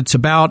about what it's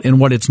about and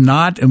what it's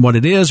not and what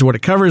it is, what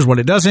it covers, what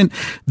it doesn't,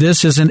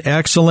 this is an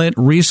excellent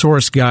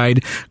resource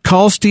guide.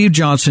 Call Steve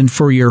Johnson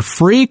for your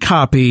free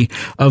copy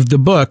of the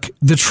book,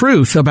 The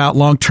Truth About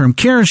Long-Term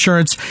Care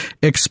Insurance,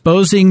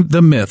 Exposing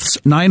the Myths.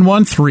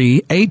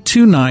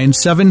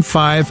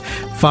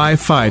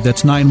 913-829-7555.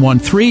 That's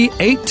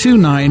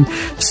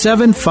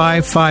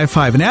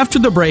 913-829-7555. And after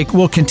the break,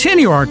 we'll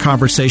continue our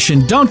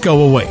conversation. Don't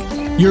go away.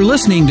 You're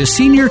listening to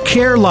Senior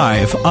Care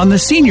Live on the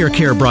Senior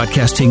Care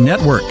Broadcasting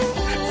Network.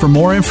 For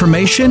more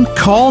information,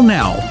 call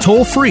now,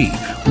 toll free,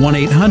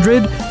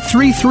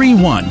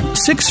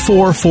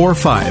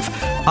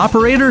 1-800-331-6445.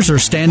 Operators are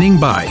standing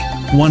by.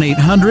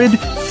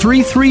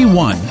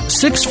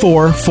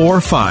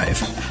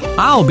 1-800-331-6445.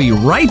 I'll be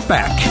right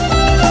back.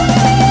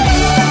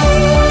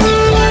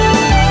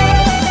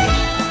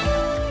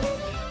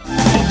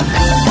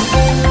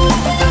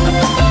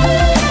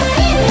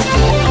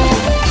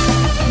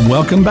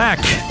 Welcome back.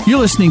 You're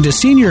listening to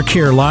Senior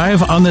Care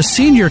Live on the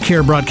Senior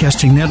Care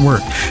Broadcasting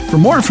Network. For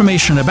more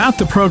information about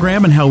the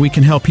program and how we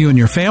can help you and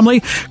your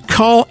family,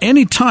 call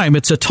anytime.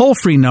 It's a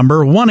toll-free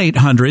number,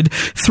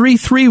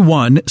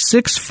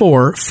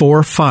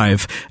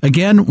 1-800-331-6445.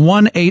 Again,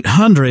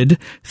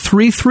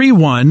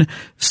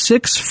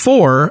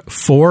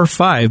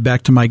 1-800-331-6445.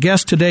 Back to my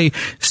guest today,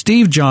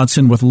 Steve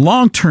Johnson with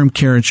Long-Term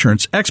Care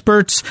Insurance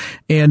Experts.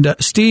 And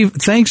Steve,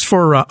 thanks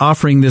for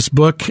offering this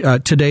book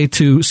today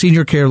to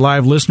Senior Care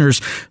Live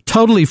listeners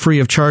totally free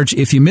of charge.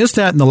 If you missed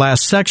that in the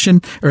last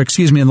segment,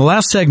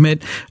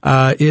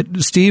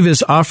 Steve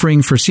is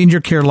offering for Senior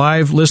Care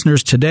Live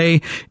listeners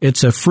today.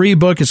 It's a free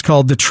book. It's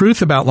called The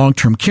Truth About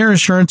Long-Term Care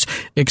Insurance,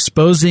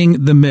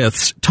 Exposing the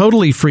Myths,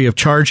 totally free of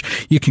charge.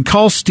 You can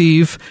call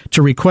Steve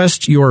to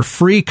request your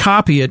free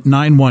copy at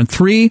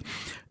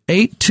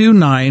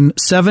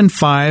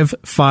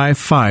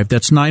 913-829-7555.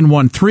 That's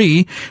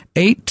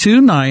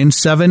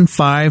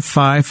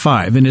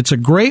 913-829-7555. And it's a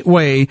great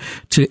way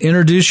to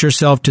introduce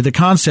yourself to the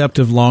concept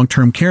of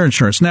long-term care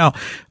insurance. Now,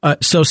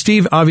 so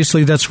Steve,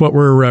 obviously that's what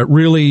we're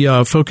really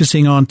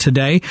focusing on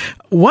today.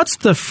 What's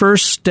the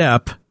first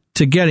step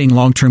to getting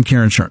long-term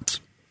care insurance?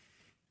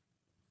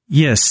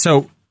 Yes.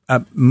 So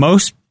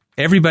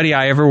everybody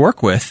I ever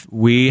work with,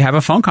 we have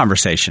a phone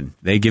conversation.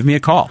 They give me a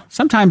call.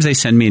 Sometimes they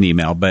send me an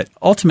email, but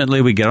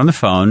ultimately we get on the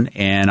phone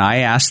and I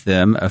ask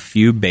them a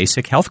few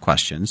basic health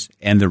questions.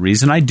 And the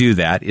reason I do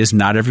that is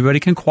not everybody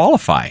can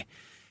qualify.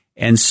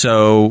 And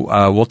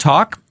so we'll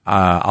talk.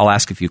 I'll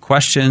ask a few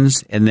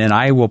questions, and then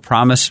I will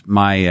promise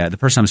the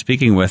person I'm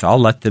speaking with, I'll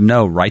let them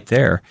know right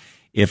there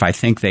if I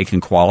think they can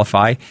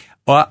qualify.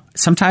 Well,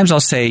 sometimes I'll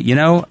say,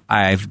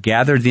 I've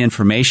gathered the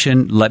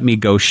information. Let me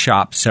go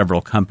shop several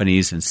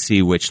companies and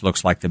see which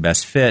looks like the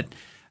best fit.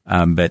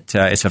 But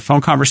it's a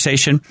phone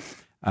conversation.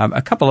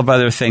 A couple of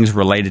other things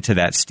related to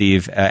that,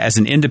 Steve. As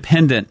an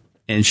independent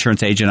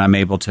insurance agent, I'm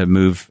able to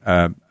move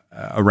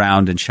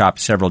around and shop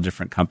several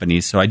different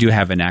companies. So I do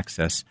have an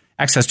access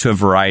to a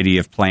variety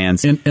of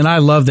plans. And I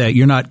love that.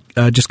 You're not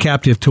just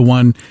captive to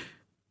one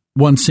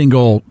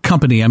single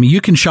company. I mean,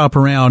 you can shop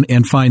around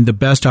and find the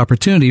best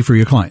opportunity for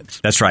your clients.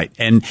 That's right.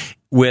 And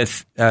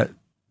with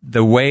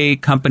the way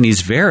companies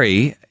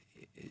vary,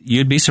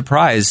 you'd be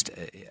surprised.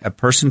 A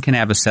person can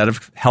have a set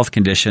of health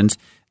conditions.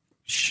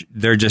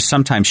 They're just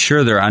sometimes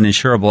sure they're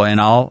uninsurable, and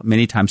I'll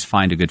many times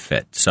find a good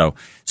fit. So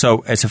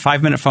it's a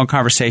 5-minute phone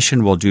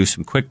conversation. We'll do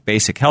some quick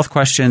basic health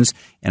questions,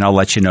 and I'll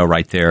let you know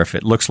right there if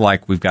it looks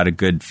like we've got a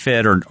good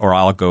fit, or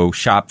I'll go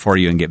shop for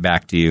you and get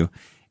back to you.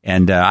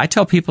 And I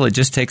tell people it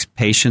just takes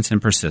patience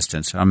and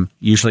persistence. I'm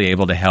usually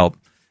able to help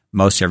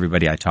most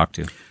everybody I talk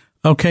to.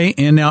 Okay,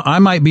 and now I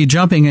might be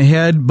jumping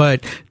ahead,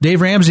 but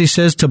Dave Ramsey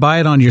says to buy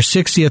it on your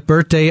 60th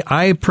birthday.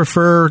 I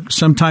prefer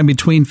sometime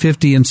between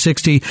 50 and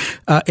 60.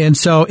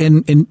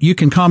 And you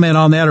can comment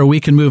on that or we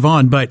can move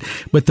on. But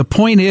the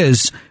point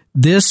is,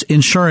 this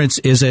insurance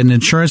is an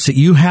insurance that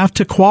you have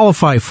to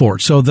qualify for.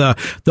 So the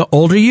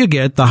older you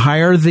get, the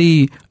higher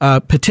the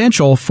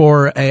potential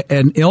for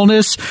an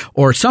illness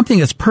or something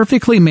that's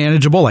perfectly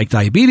manageable, like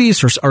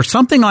diabetes or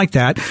something like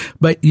that.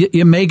 But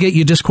it may get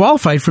you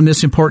disqualified from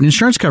this important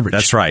insurance coverage.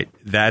 That's right.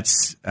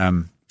 That's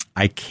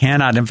I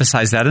cannot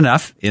emphasize that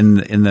enough. In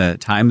the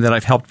time that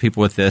I've helped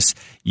people with this,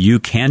 you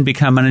can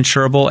become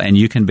uninsurable, and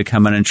you can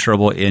become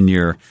uninsurable in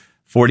your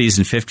 40s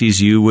and 50s.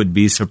 You would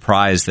be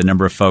surprised the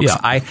number of folks. Yeah.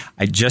 I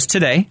just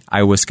today,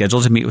 I was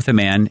scheduled to meet with a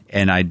man,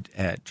 and I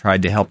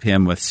tried to help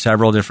him with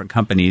several different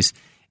companies,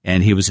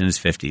 and he was in his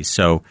 50s.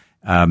 So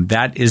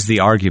that is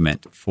the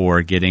argument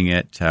for getting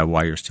it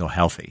while you're still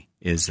healthy.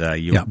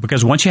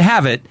 Because once you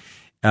have it,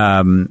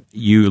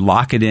 you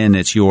lock it in.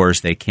 It's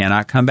yours. They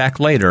cannot come back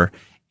later.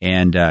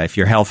 And if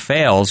your health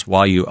fails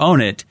while you own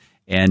it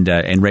and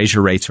raise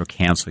your rates or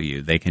cancel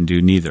you, they can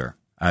do neither.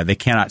 They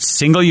cannot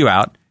single you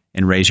out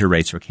and raise your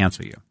rates or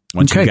cancel you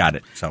once you got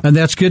it. So. And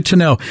that's good to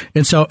know.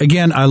 And so,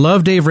 again, I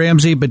love Dave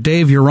Ramsey, but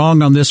Dave, you're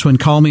wrong on this one.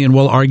 Call me and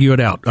we'll argue it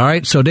out. All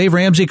right? So Dave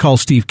Ramsey, call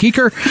Steve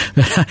Keeker.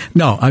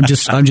 No, I'm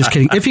just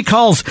kidding. If he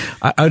calls,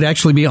 I would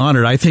actually be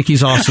honored. I think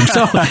he's awesome.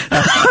 So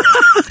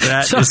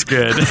That is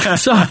good.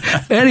 So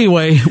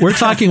anyway, we're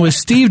talking with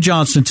Steve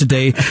Johnson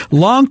today,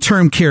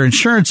 long-term care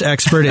insurance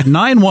expert at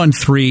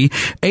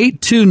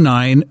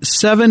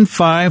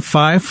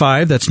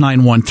 913-829-7555. That's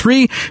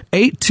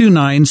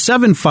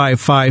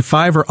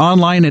 913-829-7555 or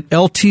online at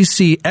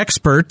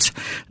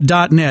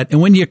ltcexpert.net.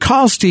 And when you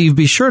call Steve,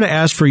 be sure to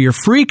ask for your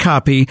free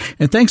copy.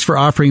 And thanks for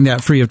offering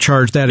that free of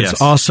charge. That is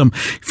awesome.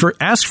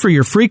 Ask for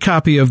your free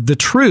copy of The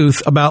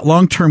Truth About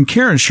Long-Term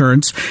Care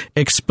Insurance,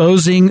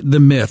 Exposing the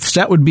Myths.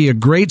 That would be a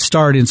great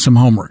start in some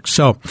homework.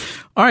 So,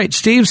 all right,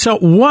 Steve, so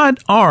what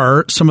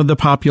are some of the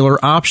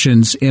popular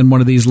options in one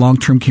of these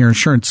long-term care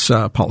insurance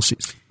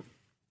policies?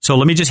 So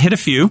let me just hit a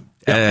few.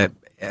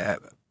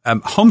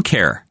 Home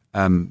care.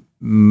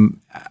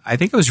 I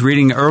think I was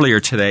reading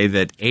earlier today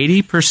that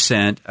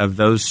 80% of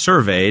those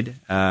surveyed,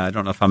 I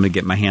don't know if I'm going to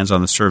get my hands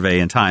on the survey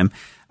in time,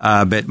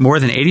 but more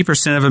than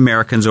 80% of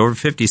Americans over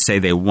 50 say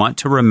they want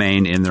to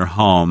remain in their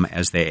home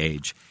as they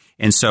age.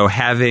 And so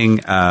having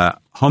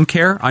home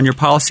care on your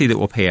policy that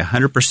will pay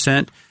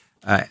 100%,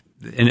 and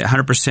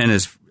 100%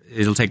 is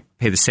it'll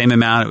pay the same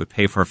amount it would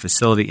pay for a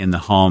facility in the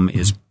home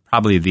is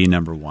probably the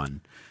number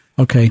one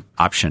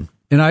option.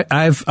 And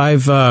I've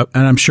and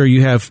I'm sure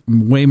you have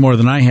way more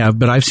than I have,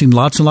 but I've seen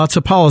lots and lots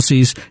of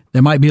policies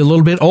that might be a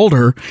little bit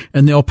older,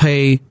 and they'll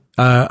pay.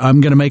 I'm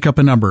going to make up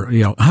a number,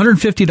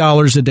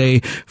 $150 a day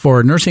for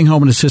a nursing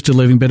home and assisted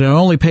living, but it'll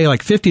only pay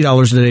like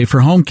 $50 a day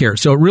for home care.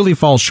 So it really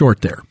falls short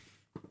there.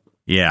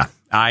 Yeah,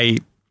 I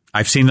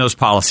I've seen those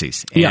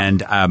policies,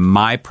 and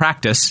my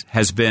practice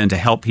has been to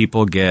help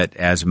people get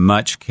as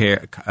much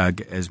care,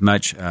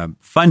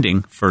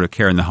 funding for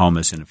care in the home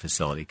as in a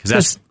facility.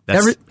 Because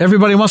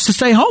everybody wants to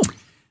stay home.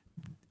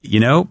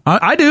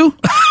 I do,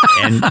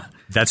 and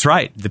that's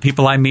right. The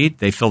people I meet,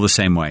 they feel the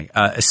same way.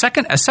 A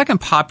second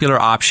popular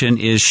option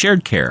is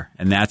shared care,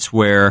 and that's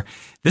where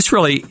this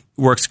really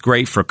works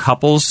great for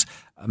couples.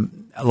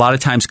 A lot of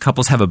times,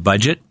 couples have a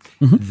budget.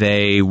 Mm-hmm.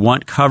 They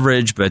want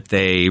coverage, but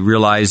they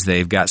realize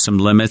they've got some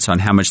limits on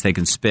how much they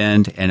can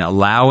spend, and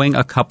allowing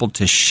a couple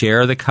to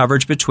share the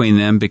coverage between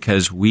them,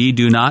 because we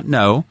do not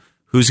know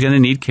who's going to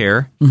need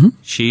care,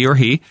 she or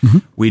he. Mm-hmm.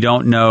 We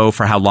don't know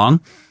for how long.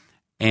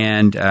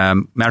 And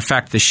matter of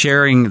fact, the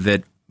sharing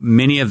that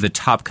many of the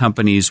top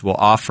companies will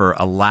offer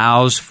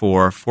allows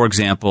for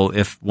example,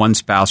 if one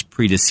spouse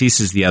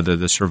predeceases the other,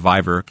 the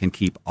survivor can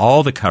keep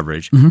all the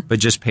coverage, but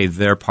just pay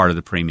their part of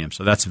the premium.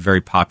 So that's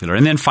very popular.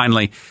 And then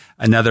finally,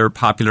 another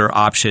popular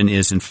option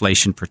is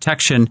inflation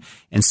protection.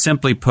 And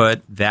simply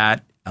put,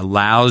 that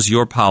allows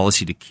your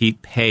policy to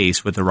keep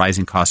pace with the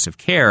rising cost of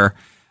care,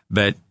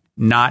 but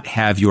not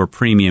have your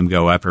premium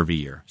go up every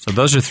year. So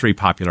those are three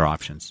popular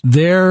options.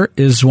 There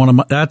is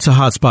that's a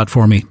hot spot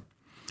for me.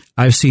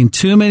 I've seen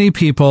too many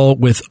people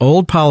with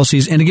old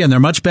policies, and again, they're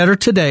much better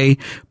today,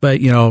 but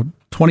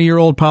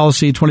 20-year-old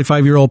policy,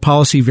 25-year-old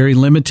policy, very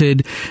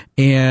limited,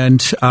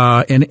 and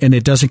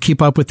it doesn't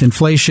keep up with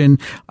inflation.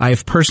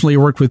 I've personally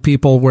worked with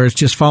people where it's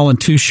just fallen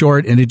too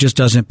short and it just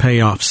doesn't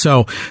pay off.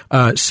 So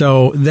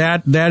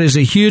that is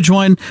a huge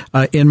one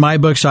in my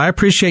book. So I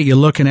appreciate you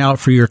looking out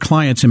for your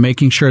clients and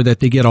making sure that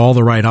they get all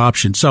the right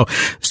options. So,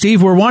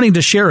 Steve, we're wanting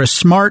to share a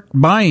smart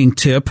buying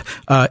tip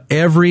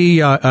every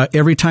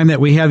time that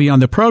we have you on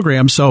the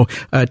program. So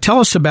tell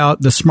us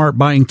about the smart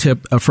buying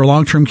tip for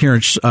long-term care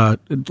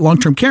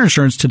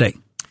insurance today.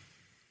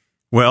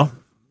 Well,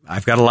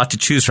 I've got a lot to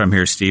choose from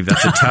here, Steve.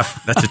 That's a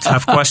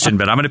tough question,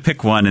 but I'm going to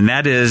pick one, and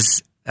that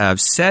is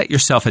set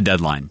yourself a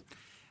deadline.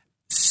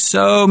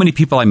 So many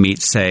people I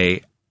meet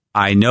say,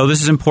 I know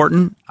this is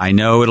important. I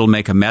know it'll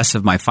make a mess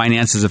of my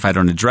finances if I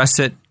don't address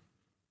it,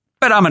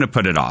 but I'm going to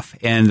put it off.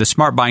 And the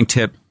smart buying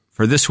tip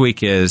for this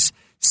week is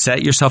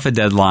set yourself a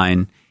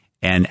deadline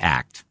and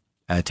act.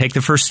 Take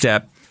the first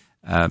step.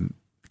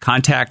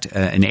 Contact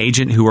an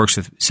agent who works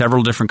with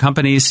several different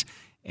companies,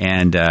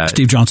 and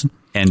Steve Johnson,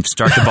 and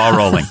start the ball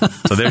rolling.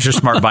 So there's your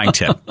smart buying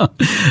tip.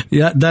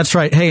 Yeah, that's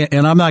right. Hey,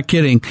 and I'm not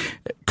kidding.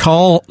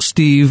 Call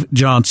Steve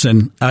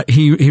Johnson.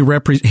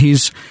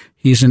 He's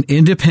an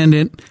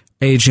independent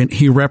agent.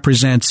 He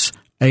represents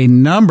a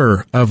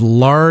number of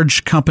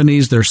large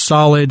companies. They're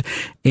solid,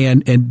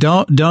 and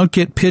don't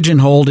get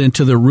pigeonholed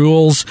into the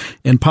rules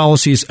and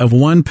policies of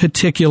one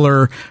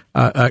particular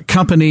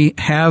company.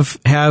 Have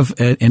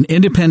an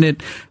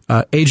independent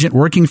agent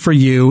working for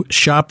you.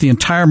 Shop the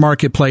entire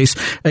marketplace.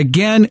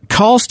 Again,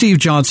 call Steve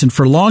Johnson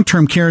for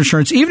long-term care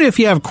insurance, even if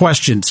you have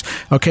questions,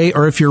 okay,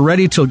 or if you're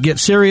ready to get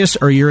serious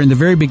or you're in the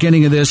very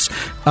beginning of this.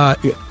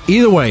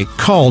 Either way,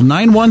 call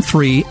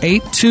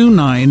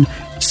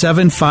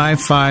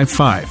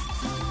 913-829-7555.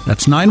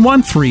 That's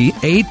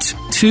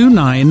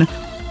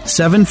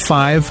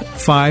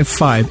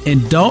 913-829-7555.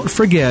 And don't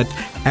forget,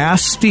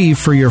 ask Steve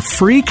for your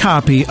free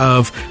copy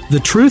of The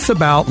Truth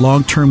About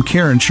Long-Term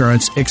Care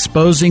Insurance,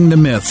 Exposing the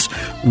Myths.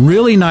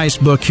 Really nice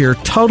book here,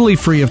 totally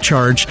free of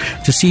charge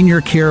to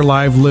Senior Care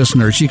Live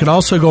listeners. You could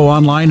also go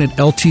online at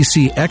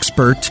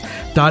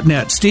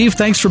ltcexpert.net. Steve,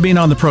 thanks for being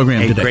on the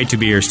program today. Great to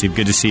be here, Steve.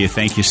 Good to see you.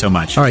 Thank you so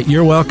much. All right,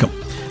 you're welcome.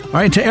 All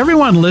right, to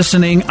everyone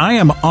listening, I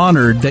am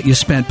honored that you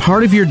spent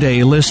part of your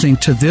day listening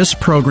to this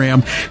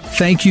program.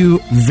 Thank you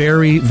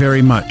very,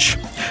 very much.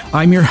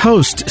 I'm your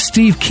host,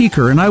 Steve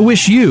Keeker, and I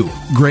wish you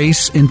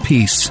grace and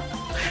peace.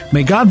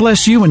 May God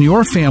bless you and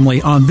your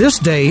family on this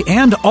day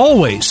and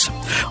always.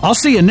 I'll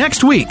see you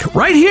next week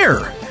right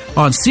here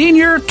on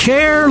Senior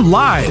Care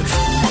Live.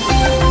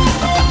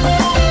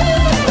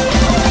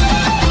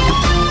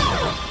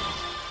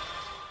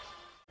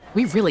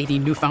 We really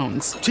need new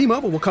phones.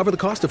 T-Mobile will cover the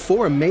cost of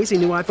 4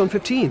 amazing new iPhone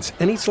 15s,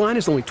 and each line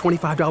is only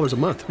 $25 a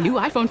month. New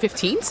iPhone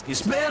 15s?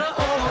 It's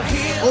better over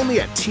here.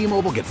 Only at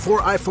T-Mobile, get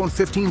 4 iPhone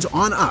 15s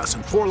on us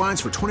and 4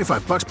 lines for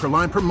 $25 per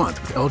line per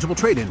month with eligible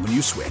trade-in when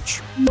you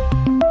switch.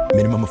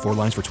 Minimum of 4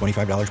 lines for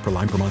 $25 per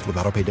line per month with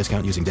autopay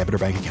discount using debit or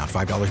bank account.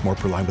 $5 more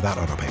per line without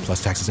autopay,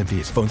 plus taxes and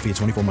fees. Phone fee at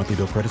 24 monthly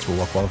bill credits for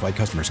well-qualified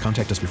customers.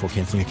 Contact us before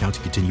canceling account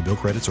to continue bill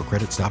credits or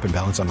credit stop and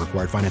balance on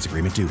required finance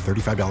agreement due.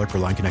 $35 per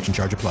line connection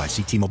charge applies.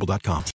 See T-Mobile.com.